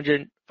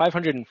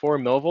 504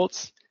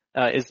 millivolts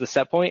is the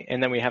set point,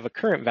 and then we have a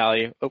current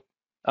value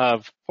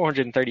of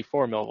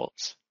 434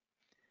 millivolts.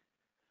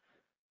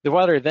 The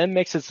water then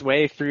makes its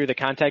way through the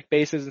contact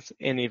bases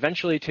and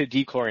eventually to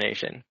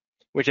dechlorination,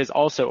 which is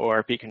also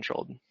ORP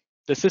controlled.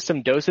 The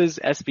system doses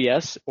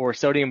SBS or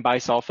sodium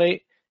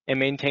bisulfate and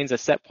maintains a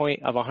set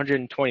point of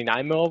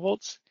 129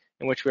 millivolts,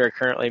 in which we are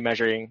currently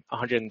measuring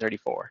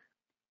 134.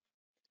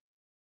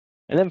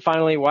 And then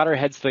finally, water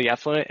heads to the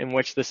effluent in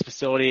which this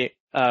facility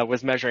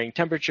was measuring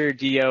temperature,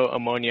 DO,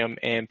 ammonium,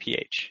 and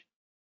pH.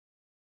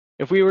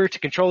 If we were to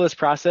control this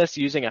process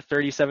using a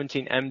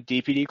 3017M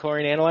DPD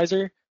chlorine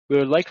analyzer, we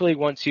would likely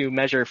want to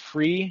measure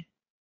free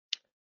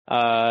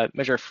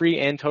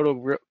and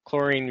total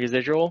chlorine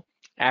residual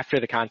after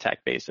the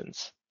contact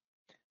basins.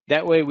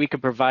 That way we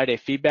could provide a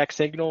feedback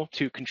signal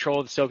to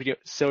control the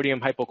sodium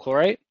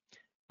hypochlorite,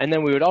 and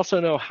then we would also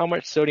know how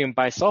much sodium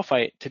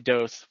bisulfite to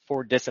dose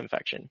for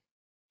dechlorination.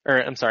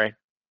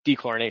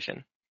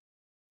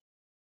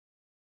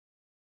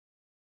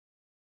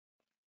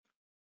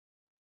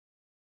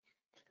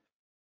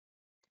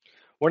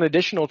 One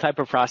additional type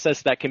of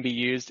process that can be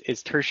used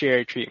is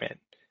tertiary treatment.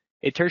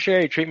 A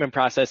tertiary treatment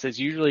process is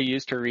usually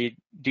used to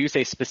reduce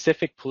a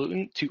specific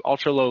pollutant to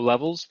ultra-low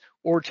levels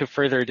or to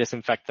further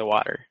disinfect the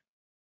water.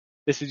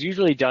 This is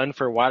usually done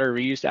for water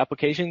reuse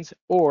applications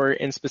or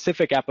in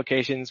specific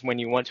applications when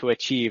you want to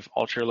achieve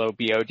ultra-low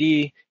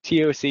BOD,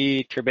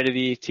 TOC,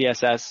 turbidity,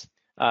 TSS,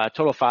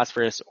 total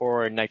phosphorus,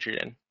 or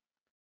nitrogen.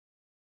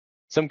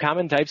 Some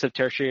common types of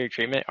tertiary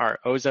treatment are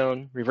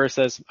ozone, reverse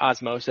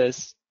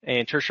osmosis,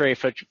 and tertiary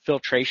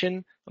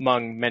filtration,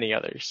 among many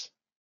others.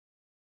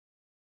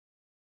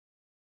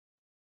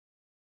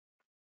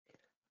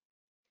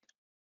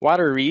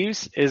 Water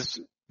reuse is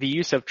the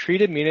use of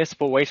treated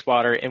municipal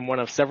wastewater in one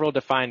of several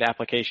defined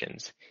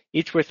applications,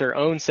 each with their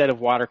own set of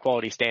water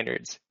quality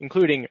standards,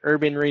 including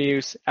urban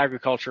reuse,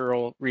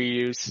 agricultural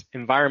reuse,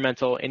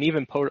 environmental, and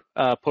even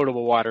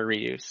potable water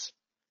reuse.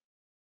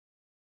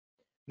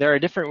 There are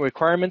different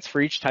requirements for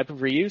each type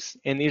of reuse,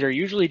 and these are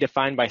usually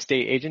defined by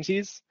state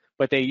agencies,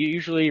 but they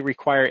usually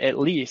require at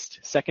least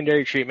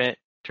secondary treatment,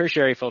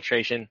 tertiary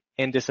filtration,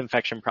 and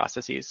disinfection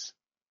processes.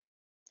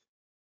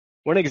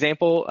 One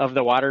example of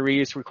the water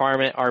reuse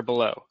requirement are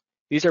below.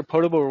 These are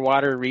potable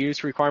water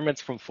reuse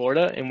requirements from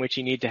Florida in which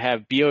you need to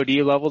have BOD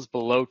levels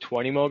below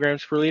 20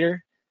 milligrams per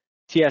liter,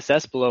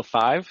 TSS below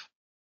 5,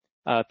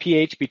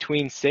 pH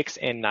between 6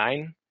 and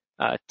 9,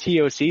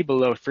 TOC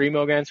below 3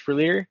 milligrams per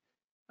liter,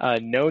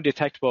 no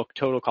detectable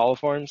total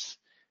coliforms,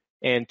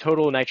 and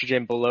total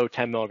nitrogen below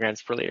 10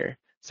 milligrams per liter.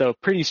 So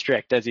pretty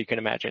strict, as you can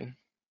imagine.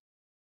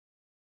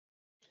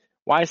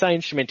 YSI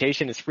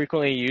instrumentation is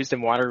frequently used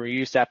in water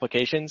reuse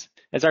applications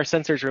as our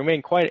sensors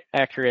remain quite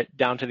accurate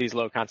down to these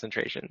low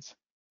concentrations.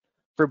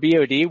 For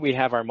BOD, we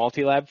have our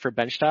multi-lab for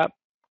benchtop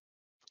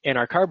and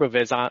our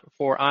CarboViz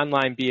for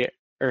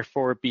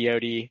for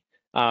BOD,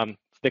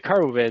 the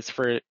CarboViz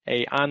for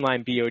a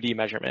online BOD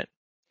measurement.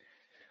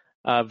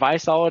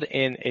 Visolid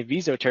and a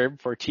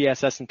Visoturb for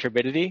TSS and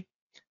turbidity.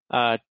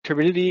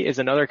 Turbidity is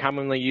another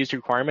commonly used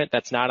requirement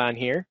that's not on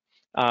here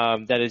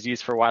that is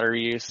used for water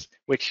reuse,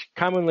 which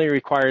commonly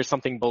requires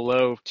something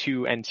below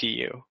 2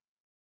 NTU.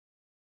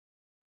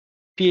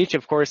 pH,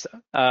 of course,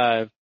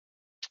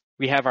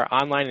 we have our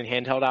online and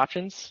handheld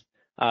options.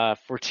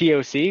 For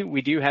TOC,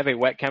 we do have a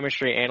wet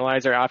chemistry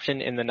analyzer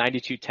option in the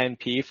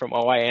 9210P from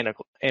OI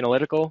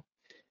Analytical,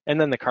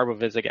 and then the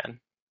CarboViz again.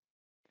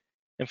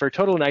 And for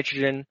total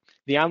nitrogen,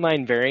 the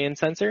online variant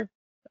sensor,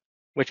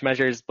 which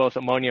measures both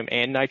ammonium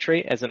and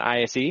nitrate as an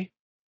ISE.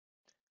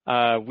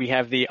 We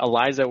have the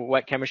ELISA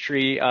wet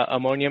chemistry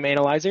ammonium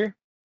analyzer,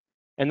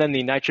 and then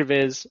the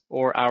NitroViz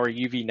or our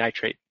UV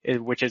nitrate,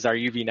 which is our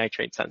UV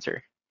nitrate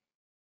sensor.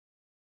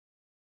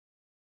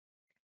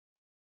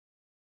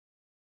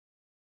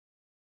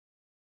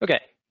 Okay,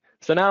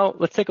 so now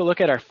let's take a look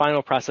at our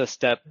final process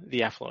step,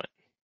 the effluent.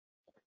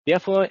 The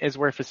effluent is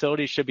where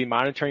facilities should be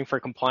monitoring for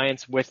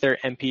compliance with their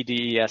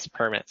MPDES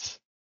permits.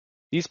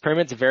 These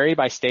permits vary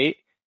by state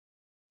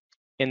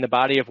in the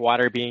body of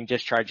water being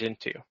discharged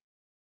into.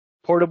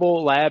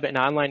 Portable lab and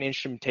online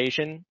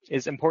instrumentation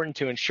is important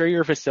to ensure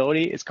your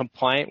facility is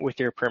compliant with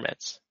your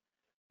permits.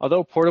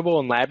 Although portable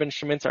and lab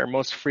instruments are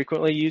most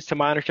frequently used to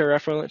monitor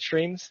effluent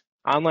streams,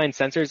 online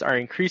sensors are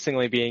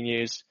increasingly being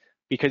used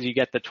because you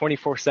get the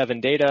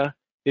 24/7 data,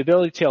 the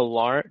ability to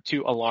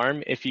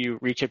alarm if you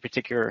reach a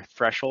particular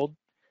threshold,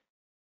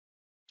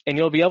 and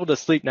you'll be able to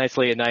sleep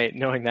nicely at night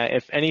knowing that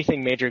if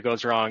anything major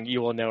goes wrong,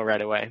 you will know right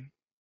away.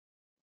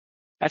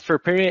 As for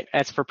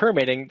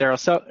permitting, there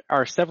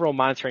are several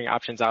monitoring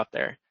options out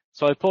there.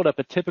 So I pulled up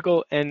a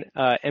typical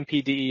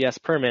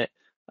MPDES permit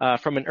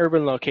from an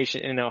urban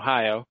location in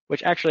Ohio,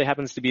 which actually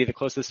happens to be the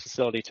closest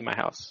facility to my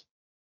house.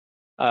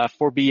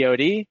 For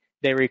BOD,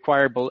 they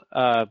require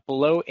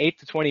below 8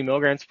 to 20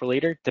 milligrams per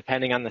liter,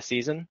 depending on the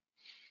season.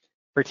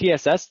 For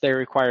TSS, they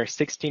require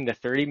 16 to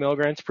 30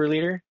 milligrams per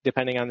liter,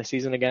 depending on the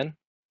season again.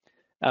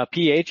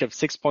 pH of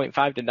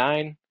 6.5 to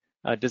 9.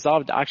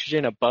 Dissolved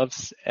oxygen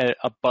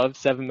above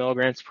 7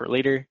 milligrams per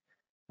liter.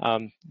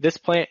 This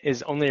plant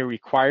is only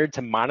required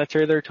to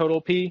monitor their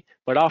total P,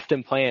 but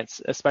often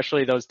plants,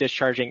 especially those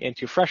discharging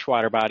into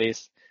freshwater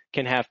bodies,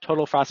 can have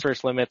total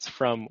phosphorus limits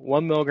from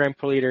 1 milligram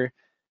per liter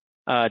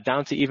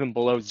down to even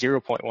below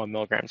 0.1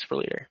 milligrams per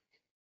liter.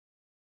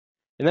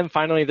 And then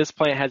finally, this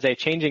plant has a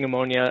changing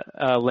ammonia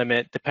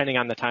limit depending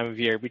on the time of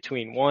year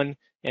between 1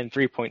 and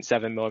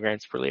 3.7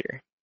 milligrams per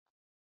liter.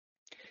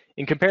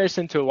 In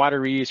comparison to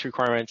water reuse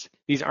requirements,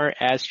 these aren't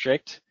as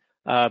strict,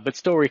 but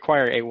still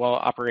require a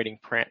well-operating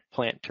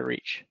plant to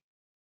reach.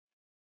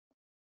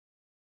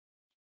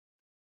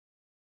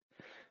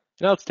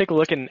 Now let's take a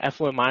look at an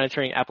effluent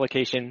monitoring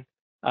application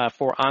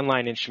for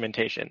online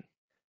instrumentation.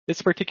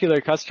 This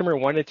particular customer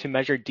wanted to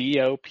measure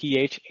DO,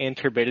 pH, and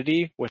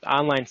turbidity with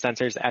online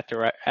sensors at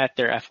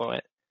their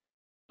effluent,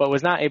 but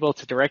was not able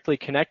to directly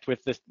connect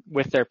with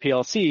their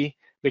PLC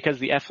because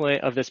the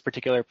effluent of this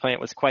particular plant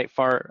was quite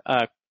far,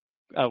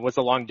 was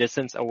a long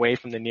distance away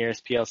from the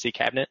nearest PLC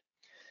cabinet.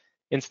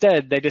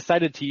 Instead, they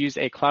decided to use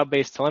a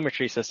cloud-based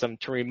telemetry system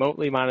to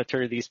remotely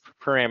monitor these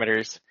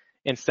parameters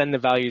and send the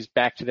values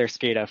back to their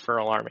SCADA for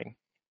alarming.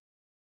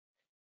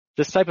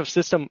 This type of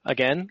system,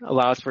 again,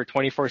 allows for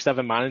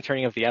 24/7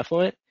 monitoring of the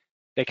effluent.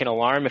 They can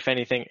alarm if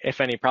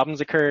any problems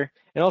occur,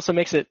 and also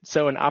makes it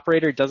so an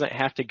operator doesn't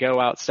have to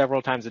go out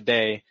several times a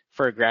day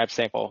for a grab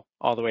sample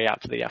all the way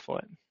out to the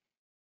effluent.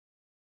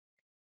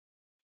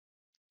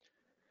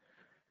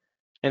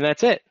 And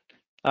that's it.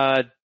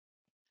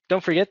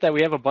 Don't forget that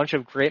we have a bunch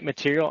of great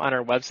material on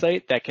our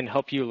website that can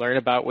help you learn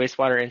about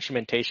wastewater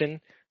instrumentation,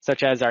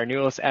 such as our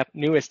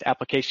newest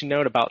application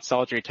note about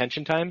solids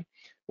retention time,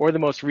 or the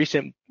most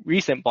recent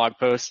blog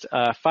post,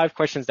 5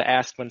 questions to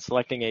ask when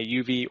selecting a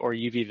UV or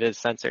UV-Vis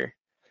sensor.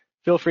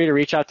 Feel free to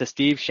reach out to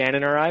Steve,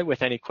 Shannon, or I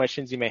with any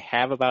questions you may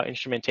have about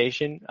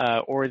instrumentation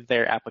or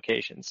their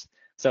applications.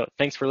 So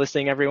thanks for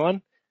listening,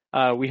 everyone.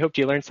 We hope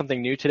you learned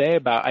something new today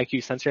about IQ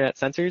SensorNet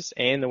sensors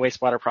and the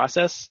wastewater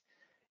process.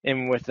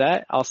 And with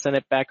that, I'll send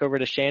it back over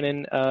to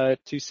Shannon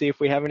to see if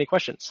we have any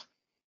questions.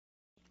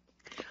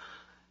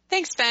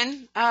 Thanks,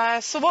 Ben.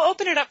 So we'll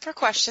open it up for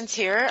questions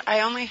here.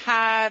 I only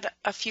had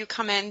a few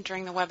come in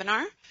during the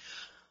webinar.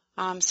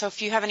 So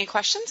if you have any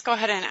questions, go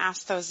ahead and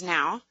ask those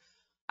now.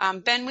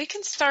 Ben, we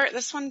can start.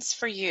 This one's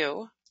for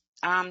you.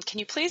 Can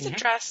you please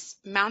address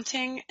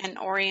mounting and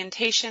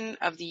orientation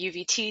of the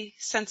UVT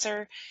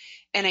sensor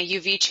in a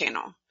UV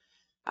channel,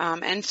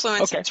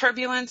 influence of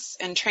turbulence,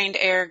 entrained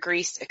air,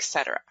 grease,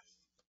 etc.?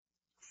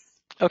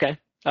 Okay.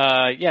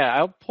 Yeah,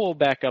 I'll pull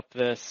back up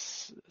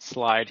this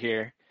slide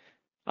here.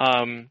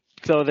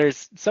 So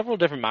there's several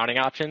different mounting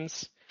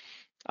options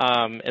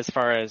as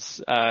far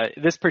as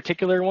this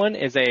particular one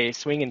is a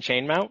swing and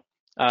chain mount.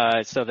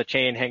 So the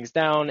chain hangs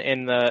down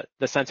and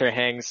the sensor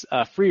hangs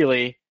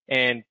freely,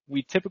 and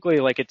we typically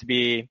like it to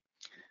be,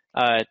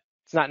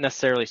 it's not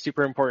necessarily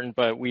super important,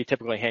 but we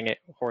typically hang it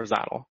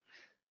horizontal.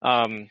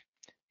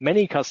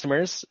 Many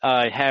customers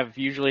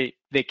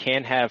they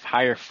can have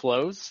higher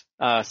flows,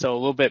 so a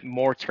little bit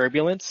more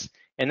turbulence.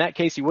 In that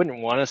case, you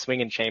wouldn't want to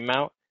swing and chain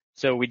mount.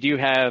 So we do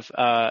have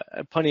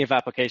plenty of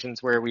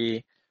applications where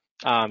we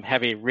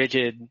have a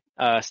rigid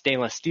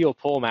stainless steel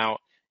pole mount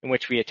in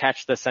which we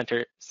attach the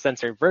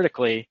sensor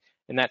vertically,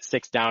 and that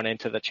sticks down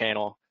into the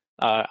channel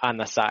on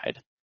the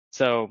side.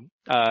 So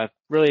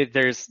really,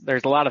 there's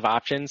a lot of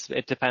options.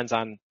 It depends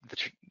on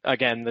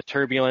the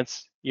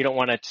turbulence. You don't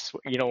want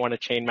to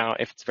chain mount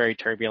if it's very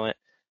turbulent.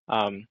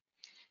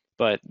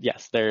 But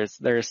yes,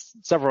 there's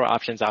several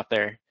options out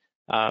there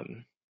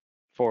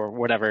for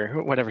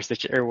whatever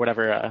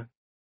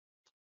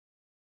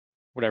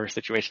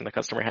situation the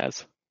customer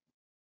has.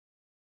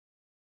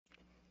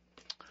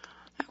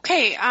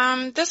 Okay,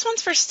 this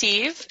one's for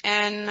Steve,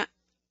 and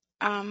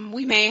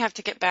we may have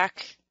to get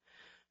back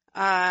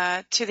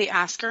to the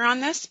asker on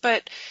this,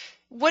 but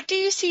what do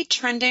you see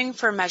trending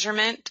for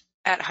measurement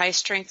at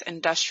high-strength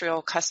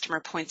industrial customer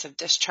points of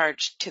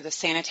discharge to the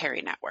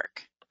sanitary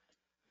network?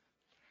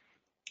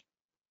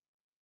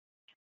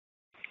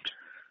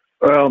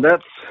 Well,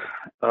 that's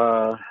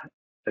a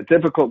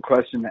difficult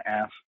question to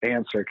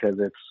answer because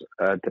it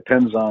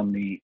depends on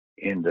the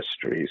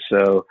industry.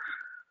 So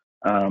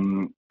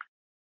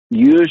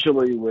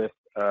usually with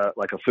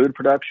like a food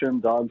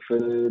production, dog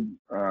food,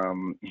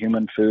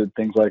 human food,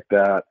 things like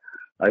that,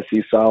 I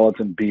see solids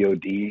and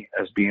BOD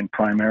as being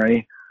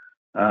primary.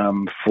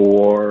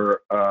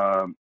 For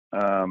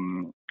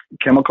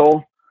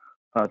chemical,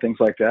 things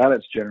like that,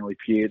 it's generally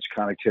pH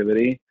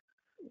connectivity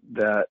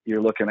that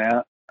you're looking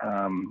at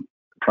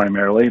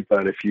primarily.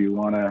 But if you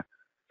want to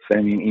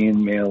send me an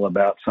email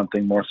about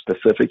something more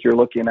specific you're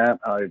looking at,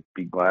 I'd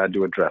be glad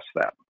to address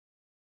that.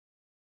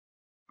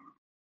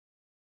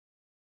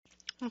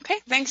 Okay,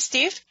 thanks,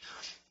 Steve.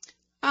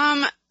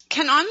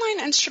 Can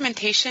online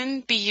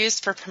instrumentation be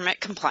used for permit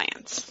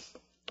compliance?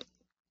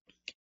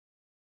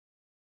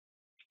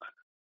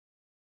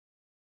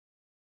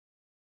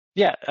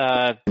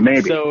 Yeah.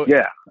 Maybe. So,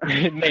 yeah.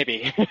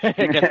 Maybe. I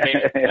guess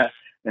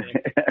maybe.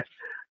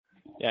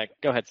 Yeah.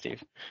 Go ahead,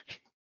 Steve.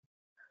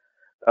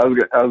 I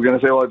was going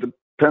to say, well, it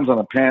depends on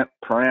the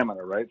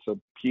parameter, right? So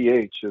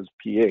pH is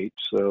pH,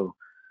 so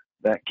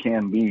that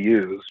can be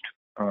used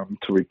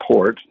to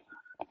report.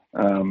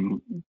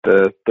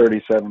 The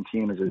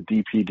 3017 is a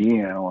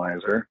DPD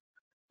analyzer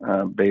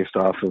based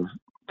off of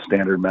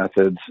standard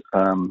methods.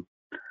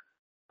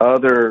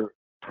 Other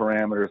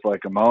parameters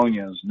like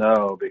ammonias,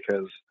 no,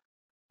 because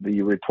the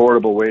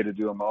reportable way to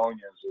do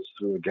ammonias is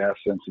through a gas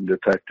sensing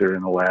detector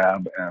in a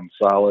lab, and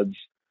solids,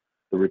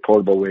 the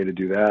reportable way to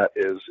do that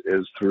is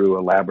through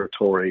a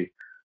laboratory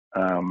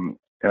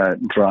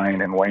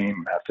drying and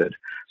weighing method.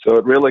 So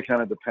it really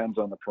kind of depends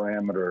on the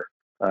parameter.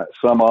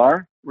 Some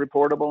are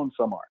reportable and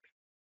some aren't.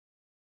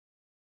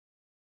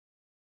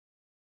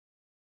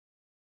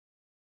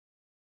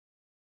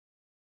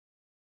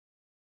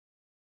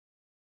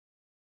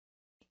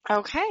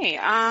 Okay,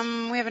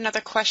 we have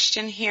another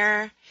question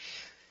here.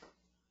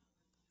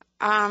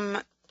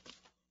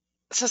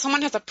 So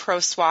someone has a pro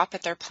swap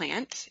at their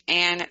plant,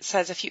 and it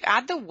says if you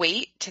add the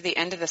weight to the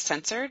end of the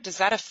sensor, does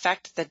that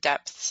affect the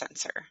depth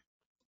sensor?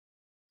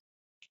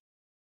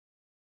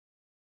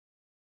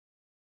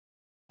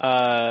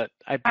 I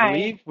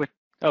believe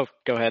go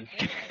ahead.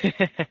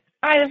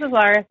 Hi, this is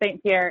Laura.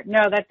 Thanks here.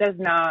 No, that does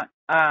not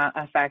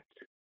affect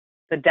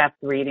the depth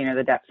reading or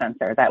the depth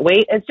sensor. That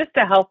weight is just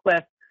to help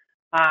with,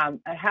 it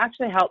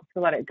actually helps to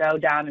let it go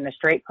down in a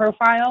straight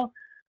profile,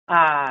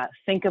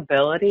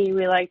 syncability,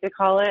 we like to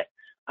call it,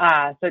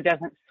 so it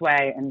doesn't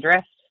sway and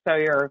drift. So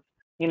you're,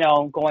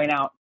 going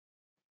out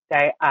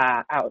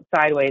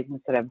sideways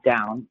instead of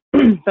down.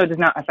 So it does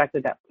not affect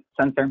the depth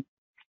sensor.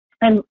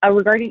 And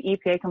regarding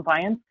EPA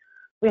compliance,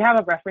 we have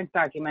a reference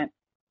document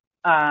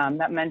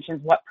that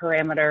mentions what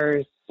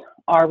parameters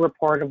are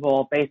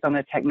reportable based on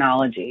the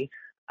technology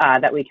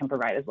that we can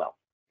provide as well.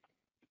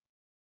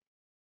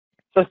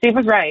 So Steve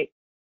was right.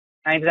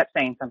 I ended up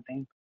saying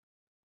something.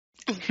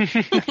 Steve's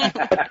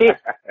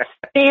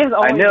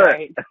always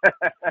right.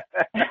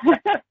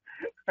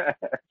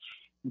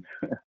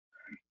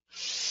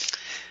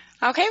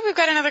 Okay, we've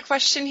got another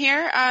question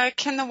here.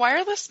 Can the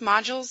wireless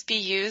modules be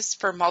used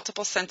for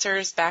multiple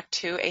sensors back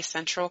to a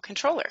central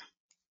controller?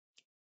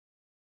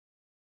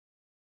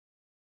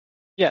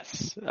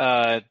 Yes.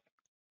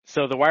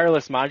 So the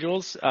wireless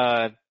modules,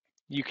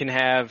 you can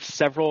have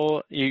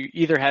several. You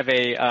either have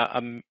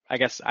I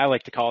guess I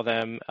like to call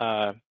them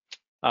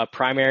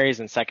primaries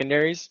and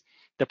secondaries.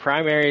 The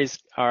primaries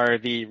are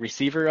the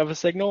receiver of a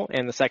signal,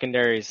 and the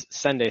secondaries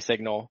send a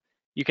signal.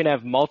 You can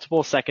have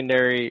multiple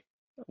secondary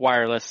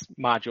wireless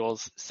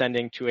modules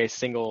sending to a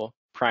single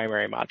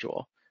primary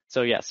module.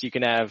 So yes, you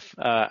can have,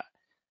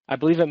 I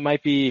believe it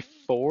might be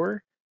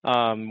 4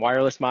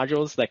 wireless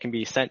modules that can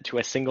be sent to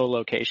a single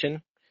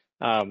location.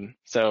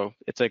 So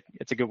it's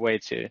a good way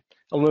to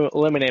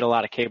eliminate a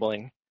lot of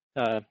cabling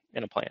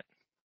in a plant.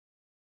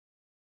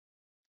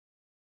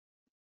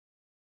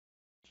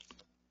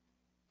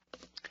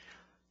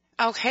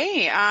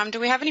 Okay, do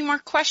we have any more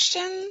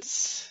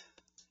questions?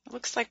 It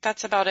looks like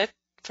that's about it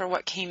for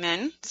what came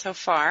in so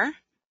far.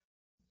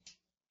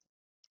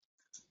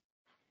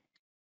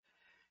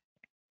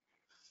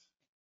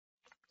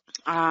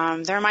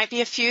 There might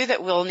be a few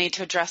that we'll need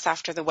to address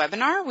after the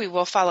webinar. We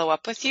will follow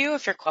up with you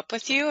if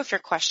your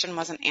question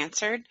wasn't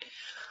answered.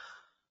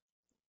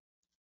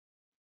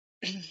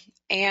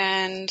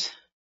 And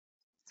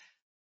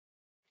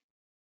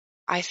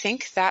I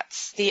think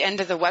that's the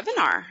end of the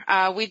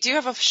webinar. We do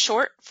have a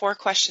short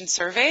 4-question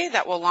survey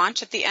that will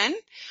launch at the end.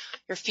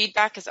 Your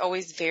feedback is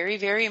always very,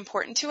 very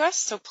important to us,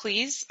 so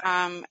please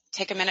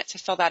take a minute to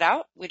fill that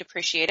out. We'd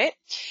appreciate it.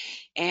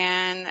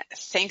 And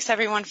thanks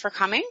everyone for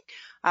coming.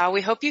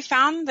 We hope you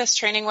found this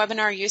training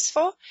webinar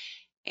useful.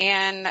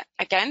 And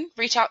again,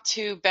 reach out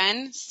to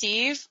Ben,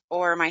 Steve,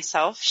 or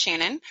myself,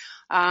 Shannon,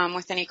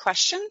 with any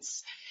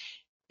questions.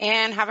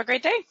 And have a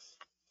great day.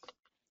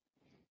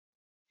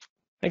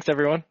 Thanks,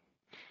 everyone.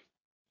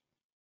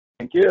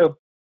 Thank you.